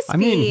would yours I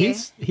be? mean,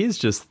 he's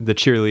just the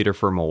cheerleader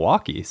for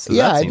Milwaukee, so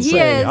Yeah, that I'd seems say-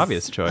 like He the is.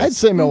 obvious choice. I'd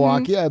say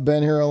Milwaukee. I've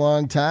been here a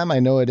long time. I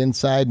know it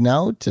inside and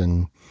out,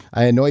 and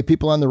I annoy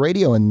people on the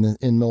radio in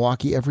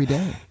Milwaukee every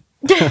day.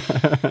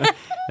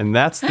 And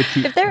that's the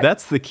key. there-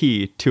 That's the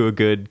key to a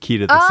good key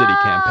to the city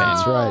campaign.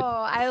 That's right.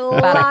 Oh, I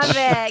love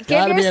it.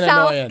 Gotta be an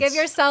annoyance. Give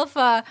yourself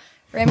a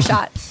rim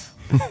shot.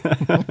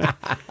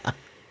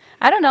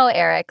 I don't know,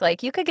 Eric.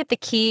 Like, you could get the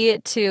key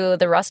to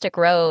the rustic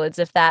roads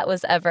if that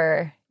was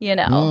ever, you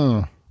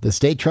know. The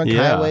state trunk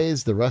Yeah.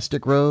 highways, the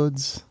rustic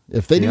roads.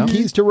 If they Yeah. do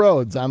keys to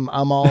roads, I'm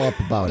all up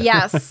about it.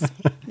 Yes,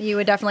 you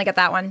would definitely get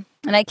that one.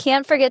 And I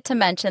can't forget to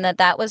mention that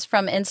that was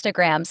from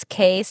Instagram's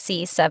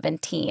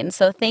KC17.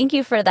 So thank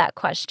you for that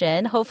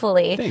question.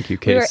 Hopefully, Thank you,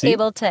 we were KC.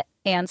 able to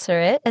answer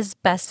it as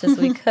best as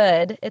we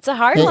could. It's a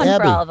hard Hey, one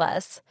Abby. for all of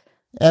us.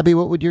 Abby,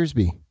 what would yours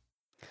be?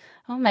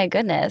 Oh, my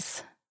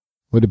goodness.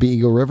 Would it be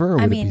Eagle River or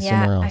would I it mean, be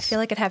somewhere yeah, else? I feel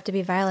like it'd have to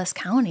be Vilas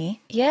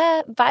County.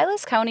 Yeah,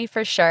 Vilas County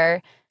for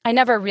sure. I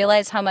never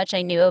realized how much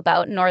I knew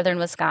about northern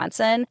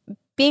Wisconsin.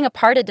 Being a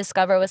part of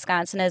Discover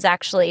Wisconsin has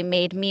actually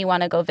made me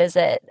want to go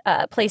visit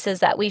places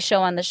that we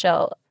show on the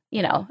show,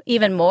 you know,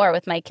 even more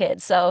with my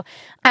kids. So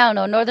I don't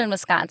know, northern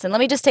Wisconsin. Let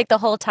me just take the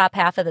whole top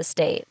half of the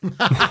state.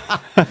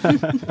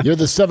 You're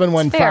the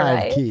 715 fair,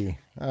 right? key.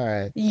 All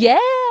right. Yeah.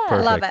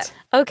 Love Perfect.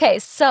 it. Okay,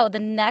 so the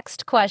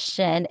next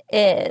question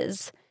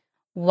is,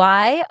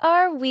 why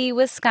are we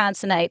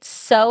Wisconsinites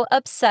so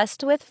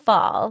obsessed with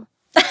fall,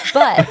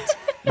 but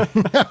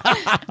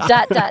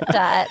dot, dot,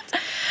 dot,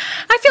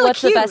 I feel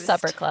what's the best accused.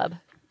 supper club?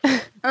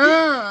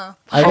 I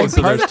Oh, think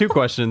so part there's two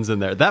questions in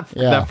there.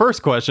 That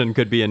first question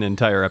could be an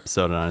entire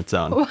episode on its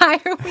own. Why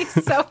are we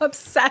so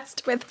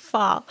obsessed with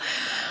fall?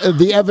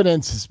 the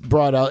evidence is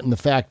brought out in the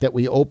fact that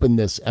we opened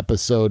this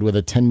episode with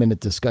a 10-minute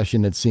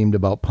discussion, it seemed,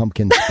 about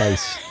pumpkin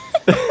spice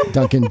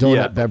Dunkin' Donut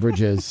Yeah.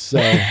 beverages. So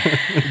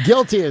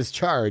guilty as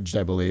charged,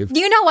 I believe.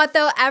 You know what,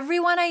 though?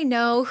 Everyone I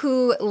know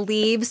who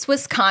leaves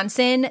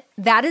Wisconsin,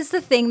 that is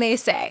the thing they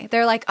say.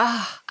 They're like,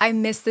 oh, I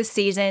miss the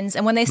seasons.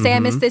 And when they say I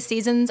miss the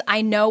seasons,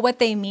 I know what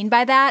they mean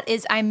by that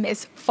is I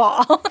miss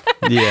fall.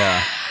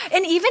 Yeah.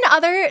 And even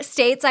other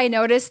states I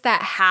noticed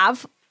that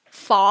have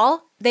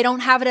fall, they don't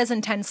have it as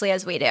intensely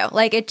as we do.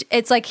 Like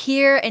it's like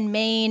here in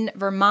Maine,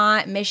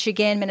 Vermont,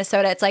 Michigan,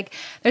 Minnesota, it's like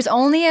there's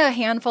only a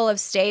handful of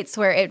states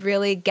where it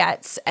really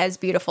gets as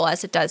beautiful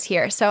as it does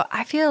here. So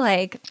I feel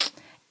like,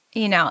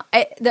 you know,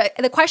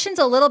 the question's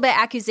a little bit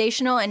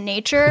accusational in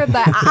nature,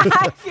 but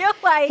I feel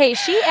like Hey,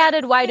 she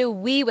added, why do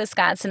we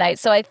Wisconsinites?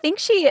 So I think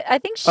she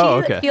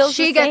Oh, okay. feels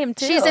the same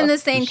too. she's in the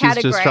same She's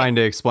category. just trying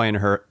to explain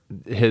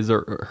his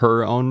or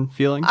her own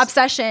feelings.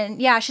 Obsession.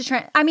 Yeah, she's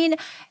trying. I mean,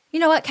 you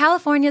know what?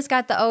 California's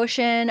got the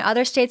ocean.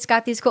 Other states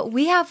got these cool.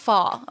 We have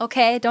fall.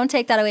 Okay, don't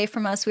take that away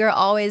from us. We are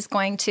always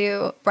going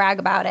to brag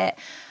about it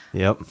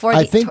Yep. for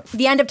I think-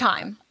 the end of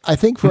time. I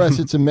think for us,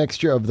 it's a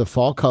mixture of the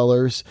fall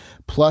colors,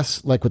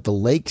 plus, like with the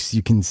lakes,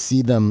 you can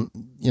see them,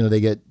 you know,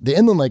 the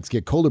inland lakes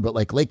get colder, but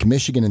like Lake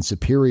Michigan and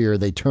Superior,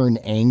 they turn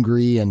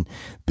angry and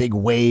big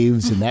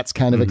waves, and that's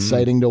kind of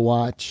exciting to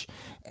watch.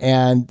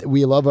 And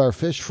we love our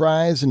fish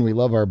fries and we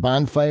love our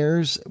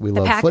bonfires. We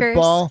love Packers.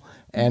 football.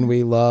 and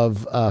we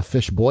love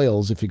fish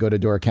boils if you go to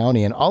Door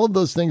County. And all of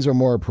those things are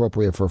more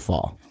appropriate for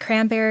fall.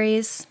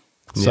 Cranberries.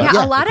 So, Yeah,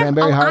 yeah, a lot the of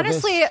cranberry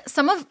harvest. honestly,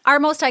 some of our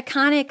most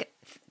iconic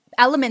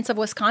elements of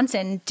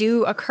Wisconsin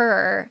do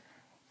occur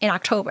in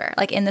October,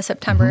 like in the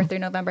September through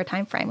November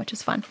timeframe, which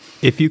is fun.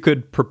 If you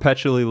could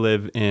perpetually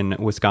live in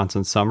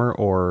Wisconsin summer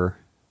or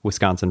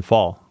Wisconsin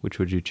fall, which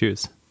would you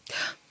choose?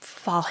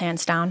 Fall,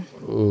 hands down,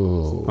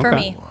 Ooh, for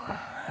me.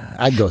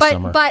 I'd go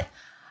summer.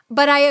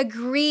 But I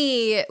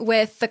agree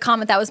with the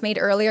comment that was made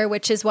earlier,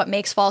 which is what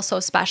makes fall so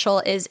special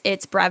is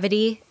its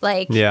brevity.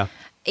 Like, Yeah.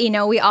 you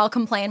know, we all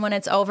complain when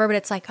it's over, but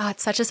it's like, oh,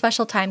 it's such a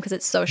special time because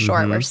it's so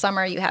short. Where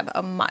summer, you have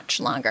a much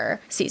longer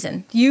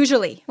season,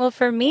 usually. Well,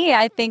 for me,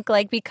 I think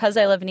like because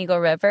I live in Eagle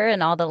River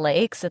and all the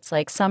lakes, it's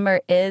like summer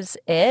is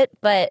it.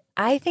 But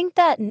I think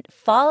that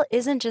fall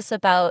isn't just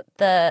about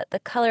the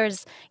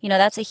colors. You know,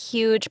 that's a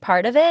huge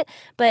part of it.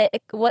 But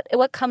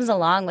what comes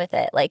along with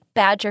it, like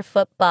Badger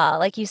football,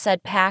 like you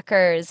said,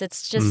 Packers.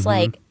 It's just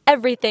like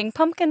everything.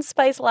 Pumpkin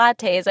spice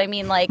lattes. I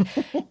mean, like.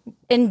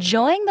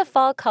 Enjoying the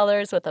fall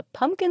colors with a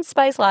pumpkin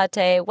spice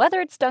latte, whether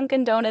it's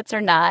Dunkin' Donuts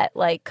or not,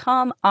 like,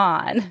 come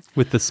on.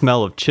 With the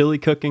smell of chili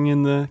cooking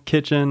in the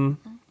kitchen.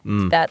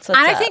 That's what's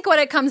And I up. think what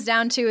it comes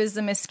down to is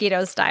the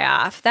mosquitoes die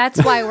off.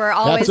 That's why we're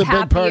always a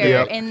big part of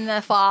happier it. in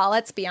the fall,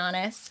 let's be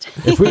honest.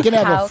 If we can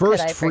have How a could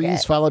first I freeze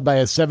forget? followed by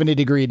a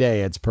 70-degree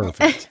day, it's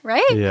perfect.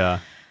 Right? Yeah.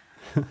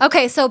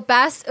 Okay, so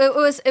best it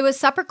was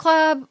Supper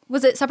Club.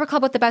 Was it Supper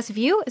Club with the best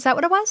view? Is that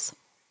what it was?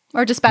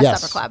 Or just best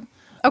Yes. Supper Club?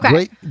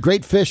 Okay.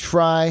 Great fish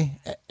fry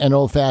and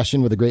old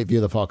fashioned with a great view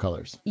of the fall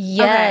colors.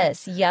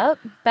 Yes, yep.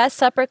 Best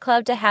supper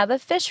club to have a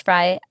fish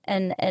fry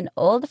and an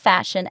old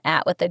fashioned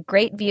at with a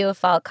great view of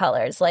fall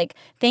colors. Like,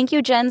 thank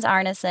you, Jens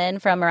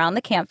Arneson from Around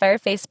the Campfire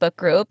Facebook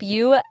group.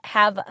 You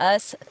have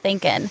us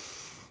thinking.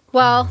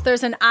 Well,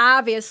 there's an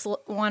obvious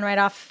one right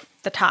off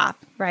the top,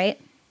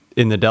 right?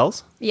 In the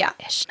Dells? Yeah.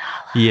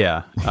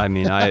 Yeah. I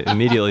mean, I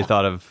immediately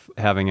thought of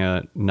having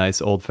a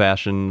nice old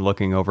fashioned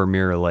looking over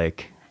Mirror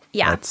Lake.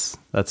 Yeah.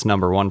 That's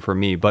number one for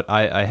me. But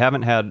I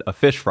haven't had a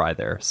fish fry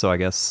there. So I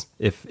guess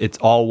if it's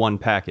all one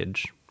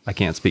package, I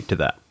can't speak to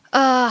that.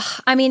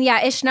 I mean,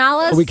 yeah,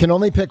 Ishnala's. We can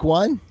only pick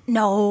one?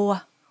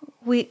 No,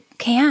 we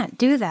can't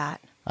do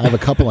that. I have a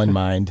couple in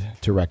mind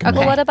to recommend.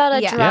 But what about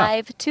a Yeah.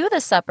 drive to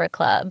the supper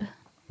club?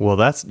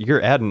 Well,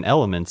 you're adding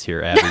elements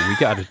here, Abby. We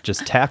got to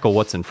just tackle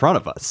what's in front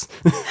of us.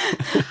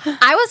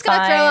 I was going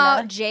to throw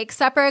Fine. out Jake's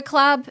Supper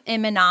Club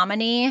in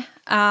Menominee.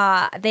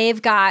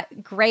 They've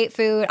got great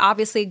food,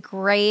 obviously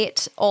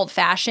great old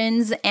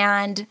fashions,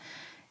 and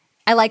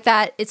I like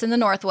that it's in the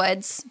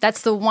Northwoods.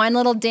 That's the one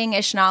little ding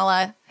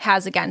Ishnala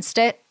has against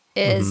it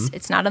is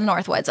it's not in the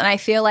Northwoods. And I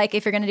feel like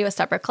if you're going to do a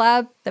supper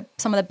club,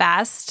 some of the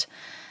best,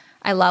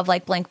 I love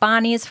like Blink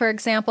Bonnie's, for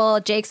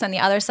example. Jake's on the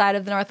other side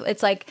of the North.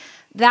 It's like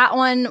that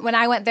one, when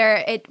I went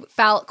there, it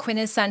felt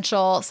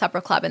quintessential supper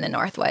club in the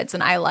Northwoods,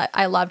 and I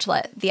loved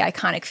the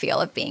iconic feel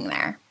of being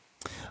there.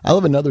 I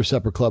love another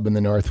supper club in the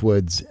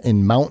Northwoods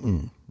in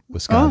Mountain,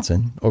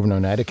 Wisconsin, over in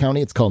Oneida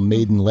County. It's called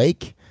Maiden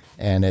Lake,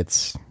 and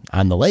it's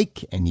on the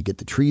lake, and you get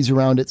the trees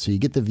around it, so you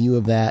get the view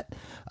of that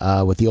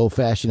with the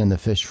old-fashioned and the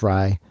fish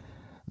fry.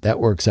 That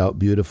works out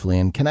beautifully.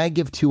 And can I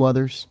give two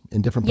others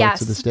in different parts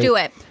Yes, of the state? do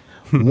it.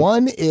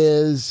 One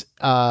is,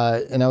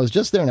 and I was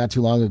just there not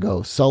too long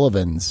ago,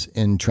 Sullivan's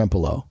in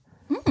Trempealeau,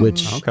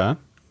 which Okay.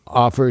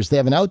 they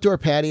have an outdoor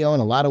patio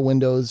and a lot of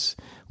windows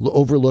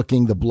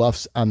overlooking the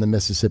bluffs on the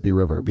Mississippi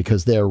River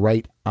because they're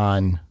right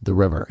on the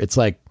river. It's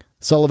like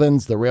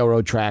Sullivan's, the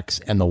railroad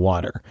tracks, and the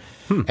water.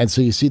 And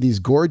so you see these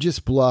gorgeous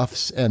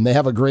bluffs, and they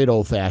have a great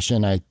old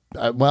fashioned.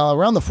 Well,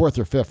 around the 4th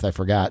or 5th, I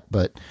forgot,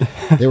 but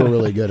they were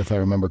really good if I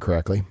remember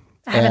correctly.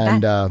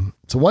 And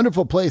it's a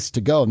wonderful place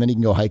to go. And then you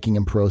can go hiking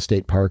in Perot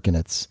State Park, and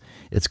it's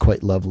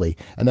quite lovely.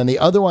 And then the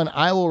other one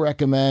I will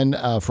recommend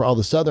for all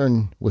the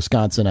southern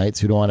Wisconsinites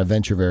who don't want to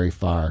venture very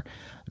far,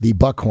 the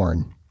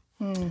Buckhorn,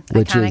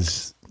 which iconic.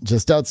 is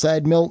just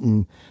outside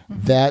Milton.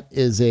 That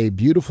is a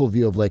beautiful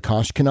view of Lake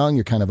Koshkonong.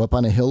 You're kind of up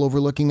on a hill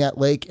overlooking that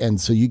lake,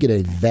 and so you get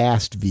a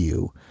vast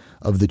view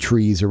of the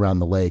trees around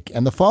the lake.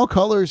 And the fall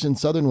colors in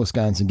southern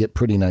Wisconsin get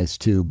pretty nice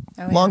too,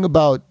 long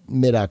about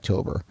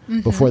mid-October,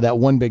 before that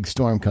one big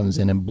storm comes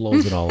in and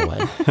blows it all away.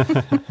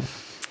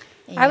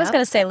 I was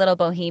going to say Little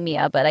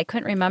Bohemia, but I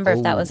couldn't remember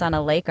if that was on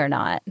a lake or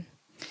not.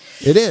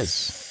 It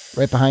is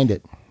right behind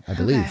it, I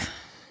believe.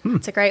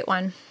 It's a great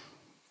one.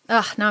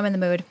 Ugh, now I'm in the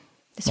mood.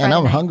 It's And I'm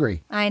Friday night.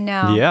 hungry. I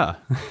know. Yeah.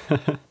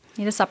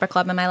 Need a supper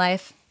club in my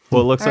life.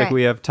 Well, it looks All like right.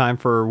 we have time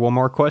for one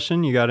more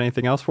question. You got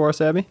anything else for us,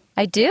 Abby?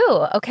 I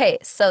do. Okay,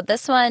 so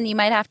this one you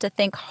might have to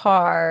think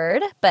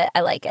hard, but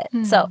I like it.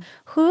 So,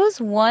 who's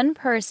one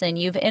person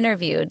you've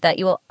interviewed that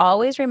you will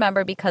always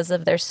remember because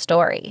of their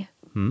story?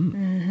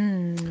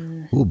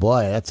 Oh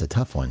boy, that's a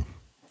tough one.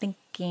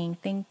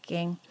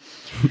 Thinking.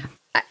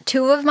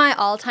 Two of my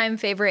all-time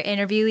favorite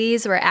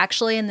interviewees were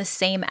actually in the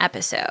same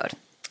episode.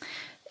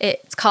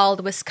 It's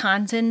called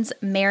Wisconsin's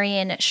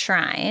Marian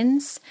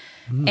Shrines.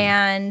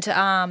 And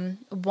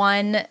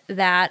one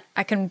that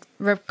I can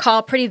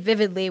recall pretty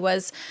vividly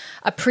was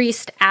a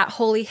priest at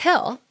Holy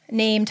Hill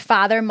named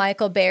Father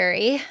Michael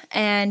Berry,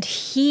 and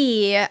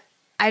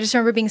I just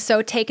remember being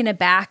so taken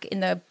aback in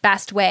the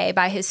best way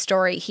by his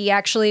story. He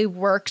actually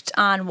worked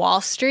on Wall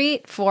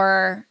Street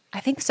for, I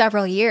think,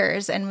 several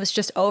years and was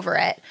just over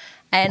it.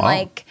 And Wow.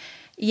 I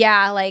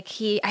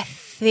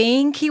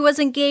think he was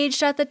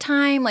engaged at the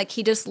time. Like,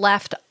 he just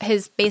left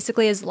his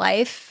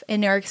life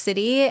in New York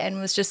City and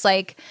was just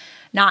like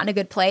not in a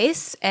good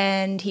place.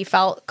 And he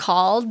felt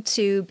called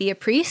to be a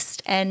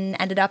priest and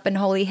ended up in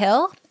Holy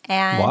Hill.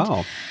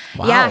 And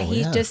Wow.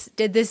 he just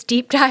did this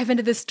deep dive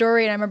into the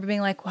story. And I remember being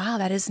like, wow,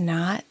 that is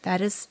not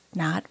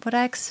what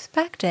I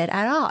expected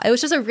at all. It was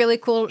just a really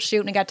cool shoot,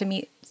 and I got to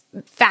meet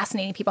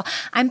fascinating people.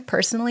 I'm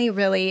personally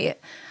really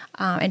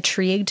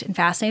intrigued and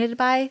fascinated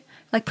by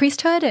like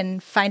priesthood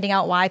and finding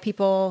out why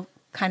people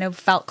kind of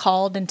felt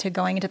called into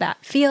going into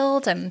that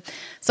field. And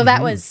so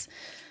that was,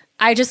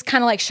 I just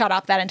kind of like shut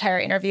up that entire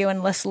interview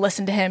and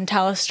listened to him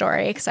tell a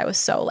story, because I was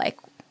so like,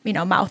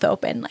 mouth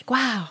open, like,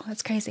 wow,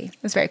 that's crazy. It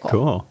was very cool.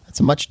 Cool. That's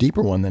a much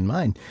deeper one than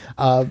mine.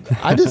 I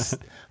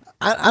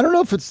don't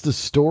know if it's the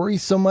story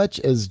so much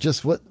as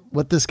just what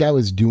this guy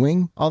was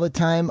doing all the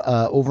time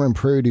over in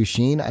Prairie du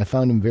Chien. I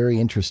found him very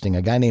interesting.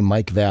 A guy named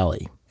Mike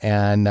Valley.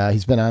 And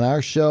he's been on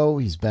our show.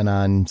 He's been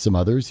on some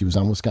others. He was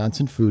on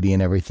Wisconsin Foodie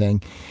and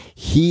everything.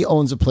 He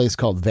owns a place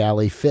called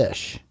Valley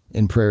Fish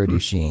in Prairie du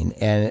Chien.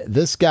 And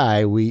this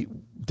guy, we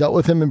dealt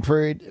with him in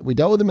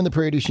the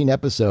Prairie du Chien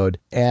episode,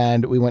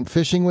 and we went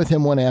fishing with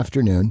him one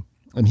afternoon,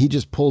 and he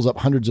just pulls up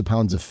hundreds of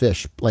pounds of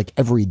fish like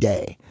every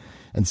day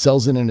and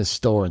sells it in his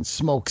store and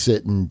smokes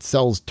it and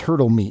sells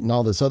turtle meat and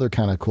all this other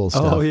kind of cool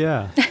stuff. Oh,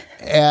 yeah.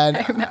 And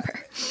I remember.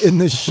 in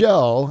the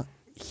show,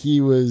 we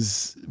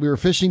were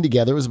fishing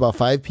together. It was about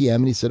 5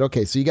 p.m. and he said,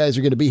 okay, so you guys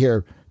are going to be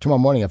here tomorrow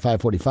morning at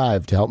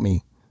 5:45 to help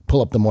me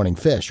pull up the morning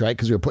fish, right?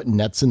 Because we were putting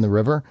nets in the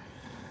river.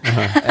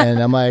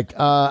 And I'm like,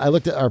 I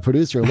looked at our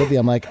producer, Olivia.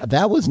 I'm like,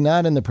 that was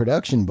not in the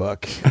production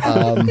book.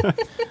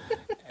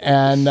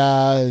 And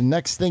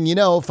next thing you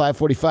know,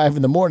 5:45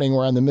 in the morning,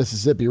 we're on the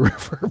Mississippi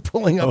River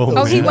pulling up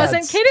those He nets.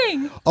 wasn't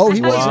kidding. Oh,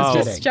 he I wasn't was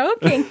kidding. just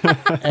joking.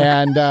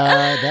 And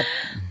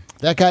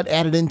that got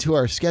added into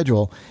our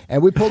schedule.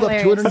 And we pulled up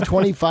Hilarious.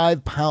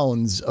 225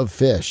 pounds of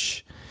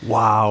fish.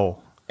 Wow.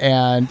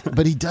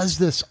 But he does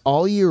this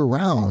all year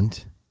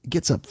round.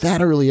 Gets up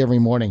that early every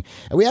morning.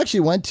 And we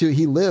actually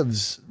he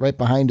lives right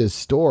behind his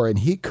store, and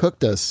he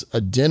cooked us a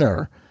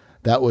dinner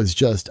that was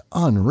just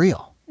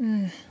unreal.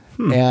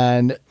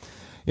 And,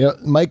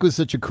 Mike was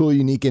such a cool,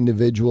 unique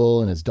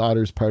individual, and his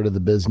daughter's part of the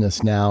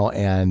business now.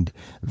 And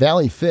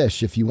Valley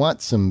Fish, if you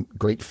want some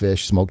great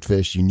fish, smoked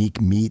fish,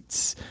 unique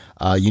meats,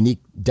 unique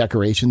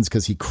decorations,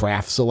 because he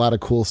crafts a lot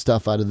of cool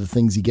stuff out of the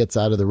things he gets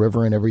out of the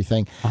river and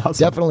everything. Awesome.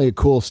 Definitely a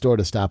cool store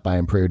to stop by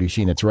in Prairie du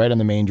Chien. It's right on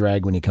the main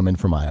drag when you come in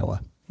from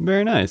Iowa.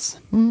 Very nice.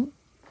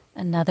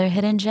 Another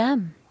hidden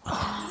gem.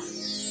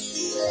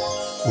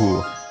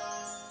 Ooh.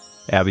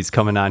 Abby's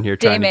coming on here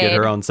trying to get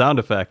her own sound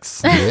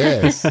effects.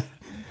 Yes.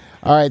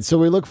 All right, so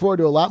we look forward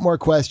to a lot more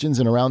questions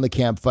and around the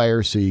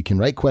campfire, so you can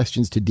write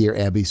questions to Dear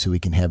Abby so we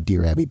can have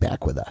Dear Abby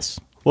back with us.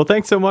 Well,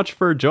 thanks so much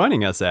for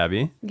joining us,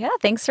 Abby. Yeah,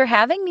 thanks for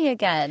having me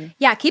again.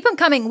 Yeah, keep them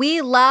coming.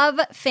 We love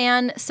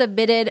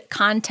fan-submitted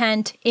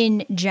content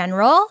in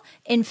general.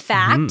 In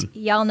fact,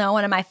 y'all know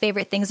one of my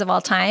favorite things of all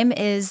time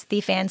is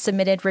the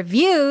fan-submitted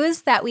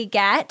reviews that we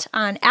get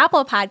on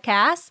Apple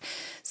Podcasts.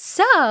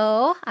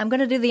 So I'm going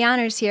to do the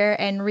honors here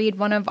and read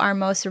one of our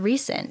most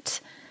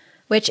recent,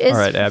 which is... All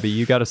right, Abby,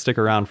 you got to stick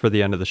around for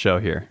the end of the show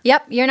here.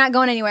 Yep, you're not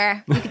going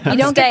anywhere. You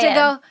don't get to Staying.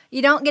 go.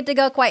 You don't get to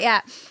go quite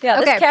yet. Yeah,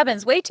 Okay. this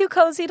cabin's way too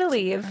cozy to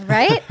leave.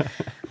 Right?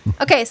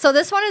 Okay, so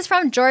this one is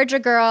from Georgia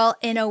Girl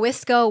in a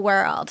Wisco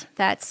World.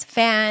 That's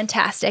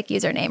fantastic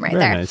username right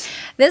Very there. nice.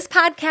 This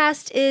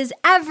podcast is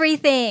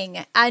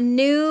everything a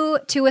new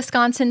to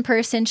Wisconsin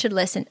person should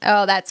listen.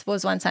 Oh, that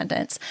was one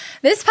sentence.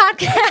 This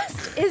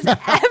podcast is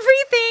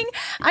everything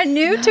a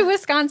new to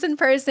Wisconsin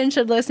person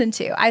should listen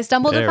to. I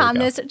stumbled There we upon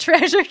go. this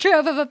treasure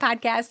trove of a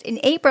podcast in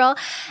April,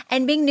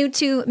 and being new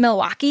to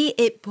Milwaukee,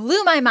 it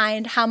blew my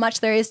mind how much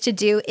there is to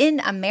do in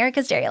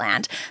America's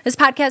Dairyland. This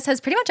podcast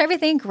has pretty much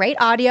everything: great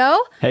audio,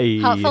 Hey.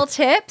 helpful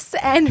tips,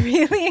 and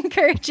really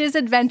encourages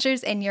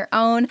adventures in your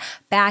own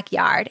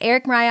backyard.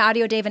 Eric, Mariah,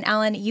 Audio, Dave, and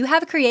Ellen, you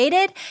have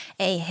created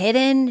a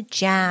hidden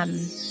gem.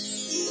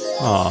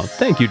 Oh,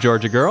 thank you,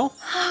 Georgia girl.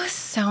 Oh,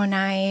 so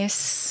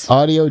nice.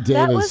 Audio Dave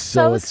That is was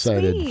so so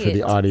excited for the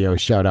sweet. audio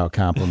shout-out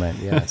compliment,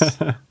 yes.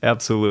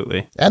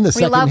 Absolutely. And the We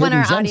second love when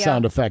hidden our gem audio-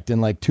 sound effect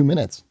in like 2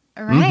 minutes.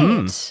 All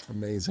right.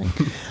 Amazing.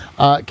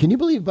 Can you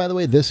believe, by the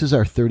way, this is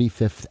our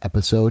 35th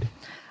episode?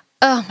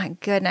 Oh, my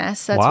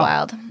goodness. That's Wow.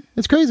 wild.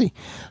 It's crazy.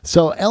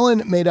 So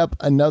Ellen made up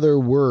another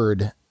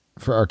word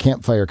for our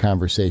campfire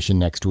conversation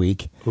next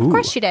week. Of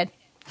course she did.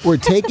 We're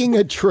taking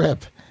a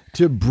trip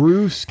to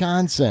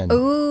Wisconsin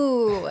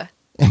Ooh.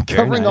 and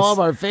covering nice. all of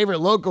our favorite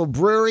local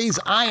breweries.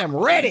 I am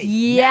ready.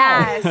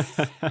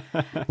 Yes.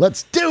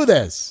 Let's do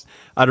this.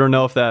 I don't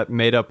know if that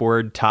made up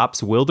word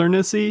tops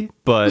wildernessy,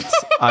 but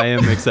I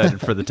am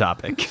excited for the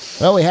topic.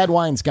 Well, we had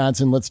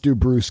Wisconsin. Let's do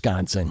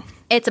Wisconsin.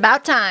 It's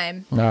about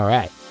time. All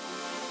right.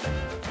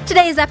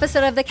 Today's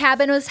episode of The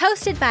Cabin was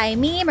hosted by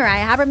me,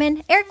 Mariah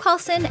Haberman, Eric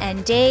Paulson,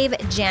 and Dave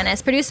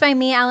Janis. Produced by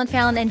me, Alan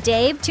Fallon, and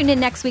Dave. Tune in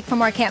next week for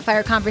more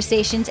campfire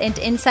conversations and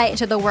insight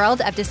into the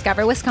world of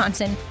Discover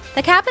Wisconsin.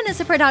 The Cabin is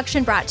a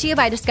production brought to you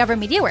by Discover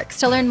MediaWorks.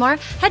 To learn more,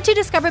 head to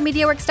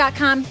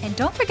discovermediaworks.com, and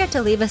don't forget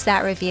to leave us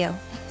that review.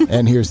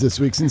 And here's this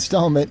week's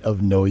installment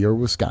of Know Your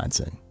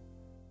Wisconsin.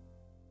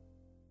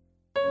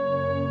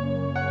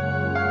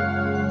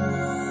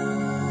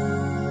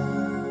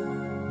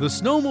 The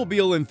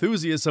snowmobile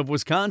enthusiasts of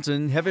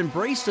Wisconsin have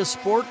embraced a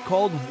sport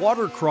called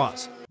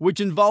watercross, which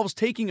involves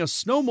taking a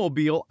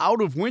snowmobile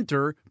out of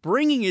winter,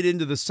 bringing it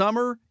into the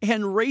summer,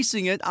 and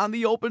racing it on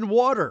the open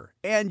water.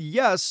 And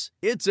yes,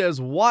 it's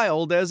as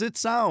wild as it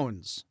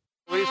sounds.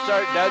 We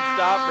start dead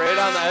stop right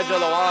on the edge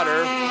of the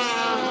water.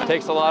 It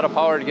takes a lot of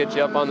power to get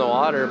you up on the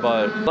water,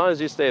 but as long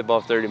as you stay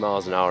above 30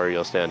 miles an hour,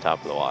 you'll stay on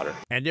top of the water.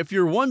 And if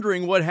you're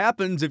wondering what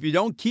happens if you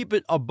don't keep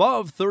it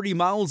above 30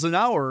 miles an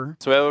hour...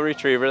 So we have a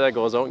retriever that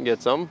goes out and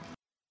gets them,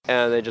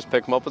 and they just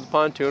pick them up with the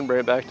pontoon, bring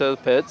it back to the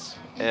pits,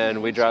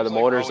 and we dry the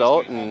motors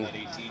out and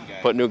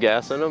put new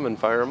gas in them and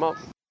fire them up.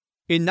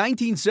 In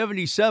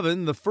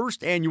 1977, the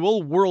first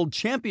annual World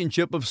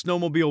Championship of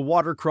Snowmobile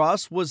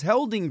Watercross was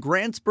held in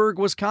Grantsburg,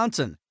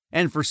 Wisconsin.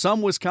 And for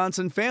some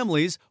Wisconsin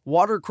families,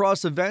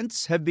 watercross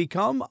events have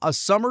become a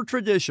summer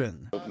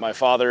tradition. My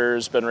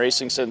father's been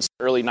racing since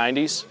the early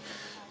 90s,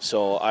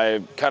 so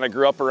I kind of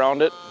grew up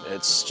around it.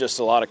 It's just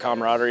a lot of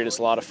camaraderie, it's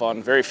a lot of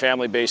fun, very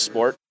family-based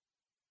sport.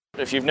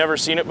 If you've never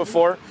seen it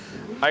before,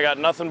 I got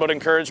nothing but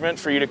encouragement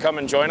for you to come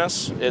and join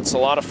us. It's a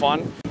lot of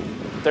fun.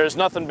 There's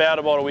nothing bad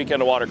about a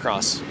weekend of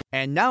watercross.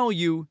 And now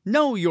you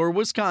know your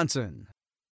Wisconsin.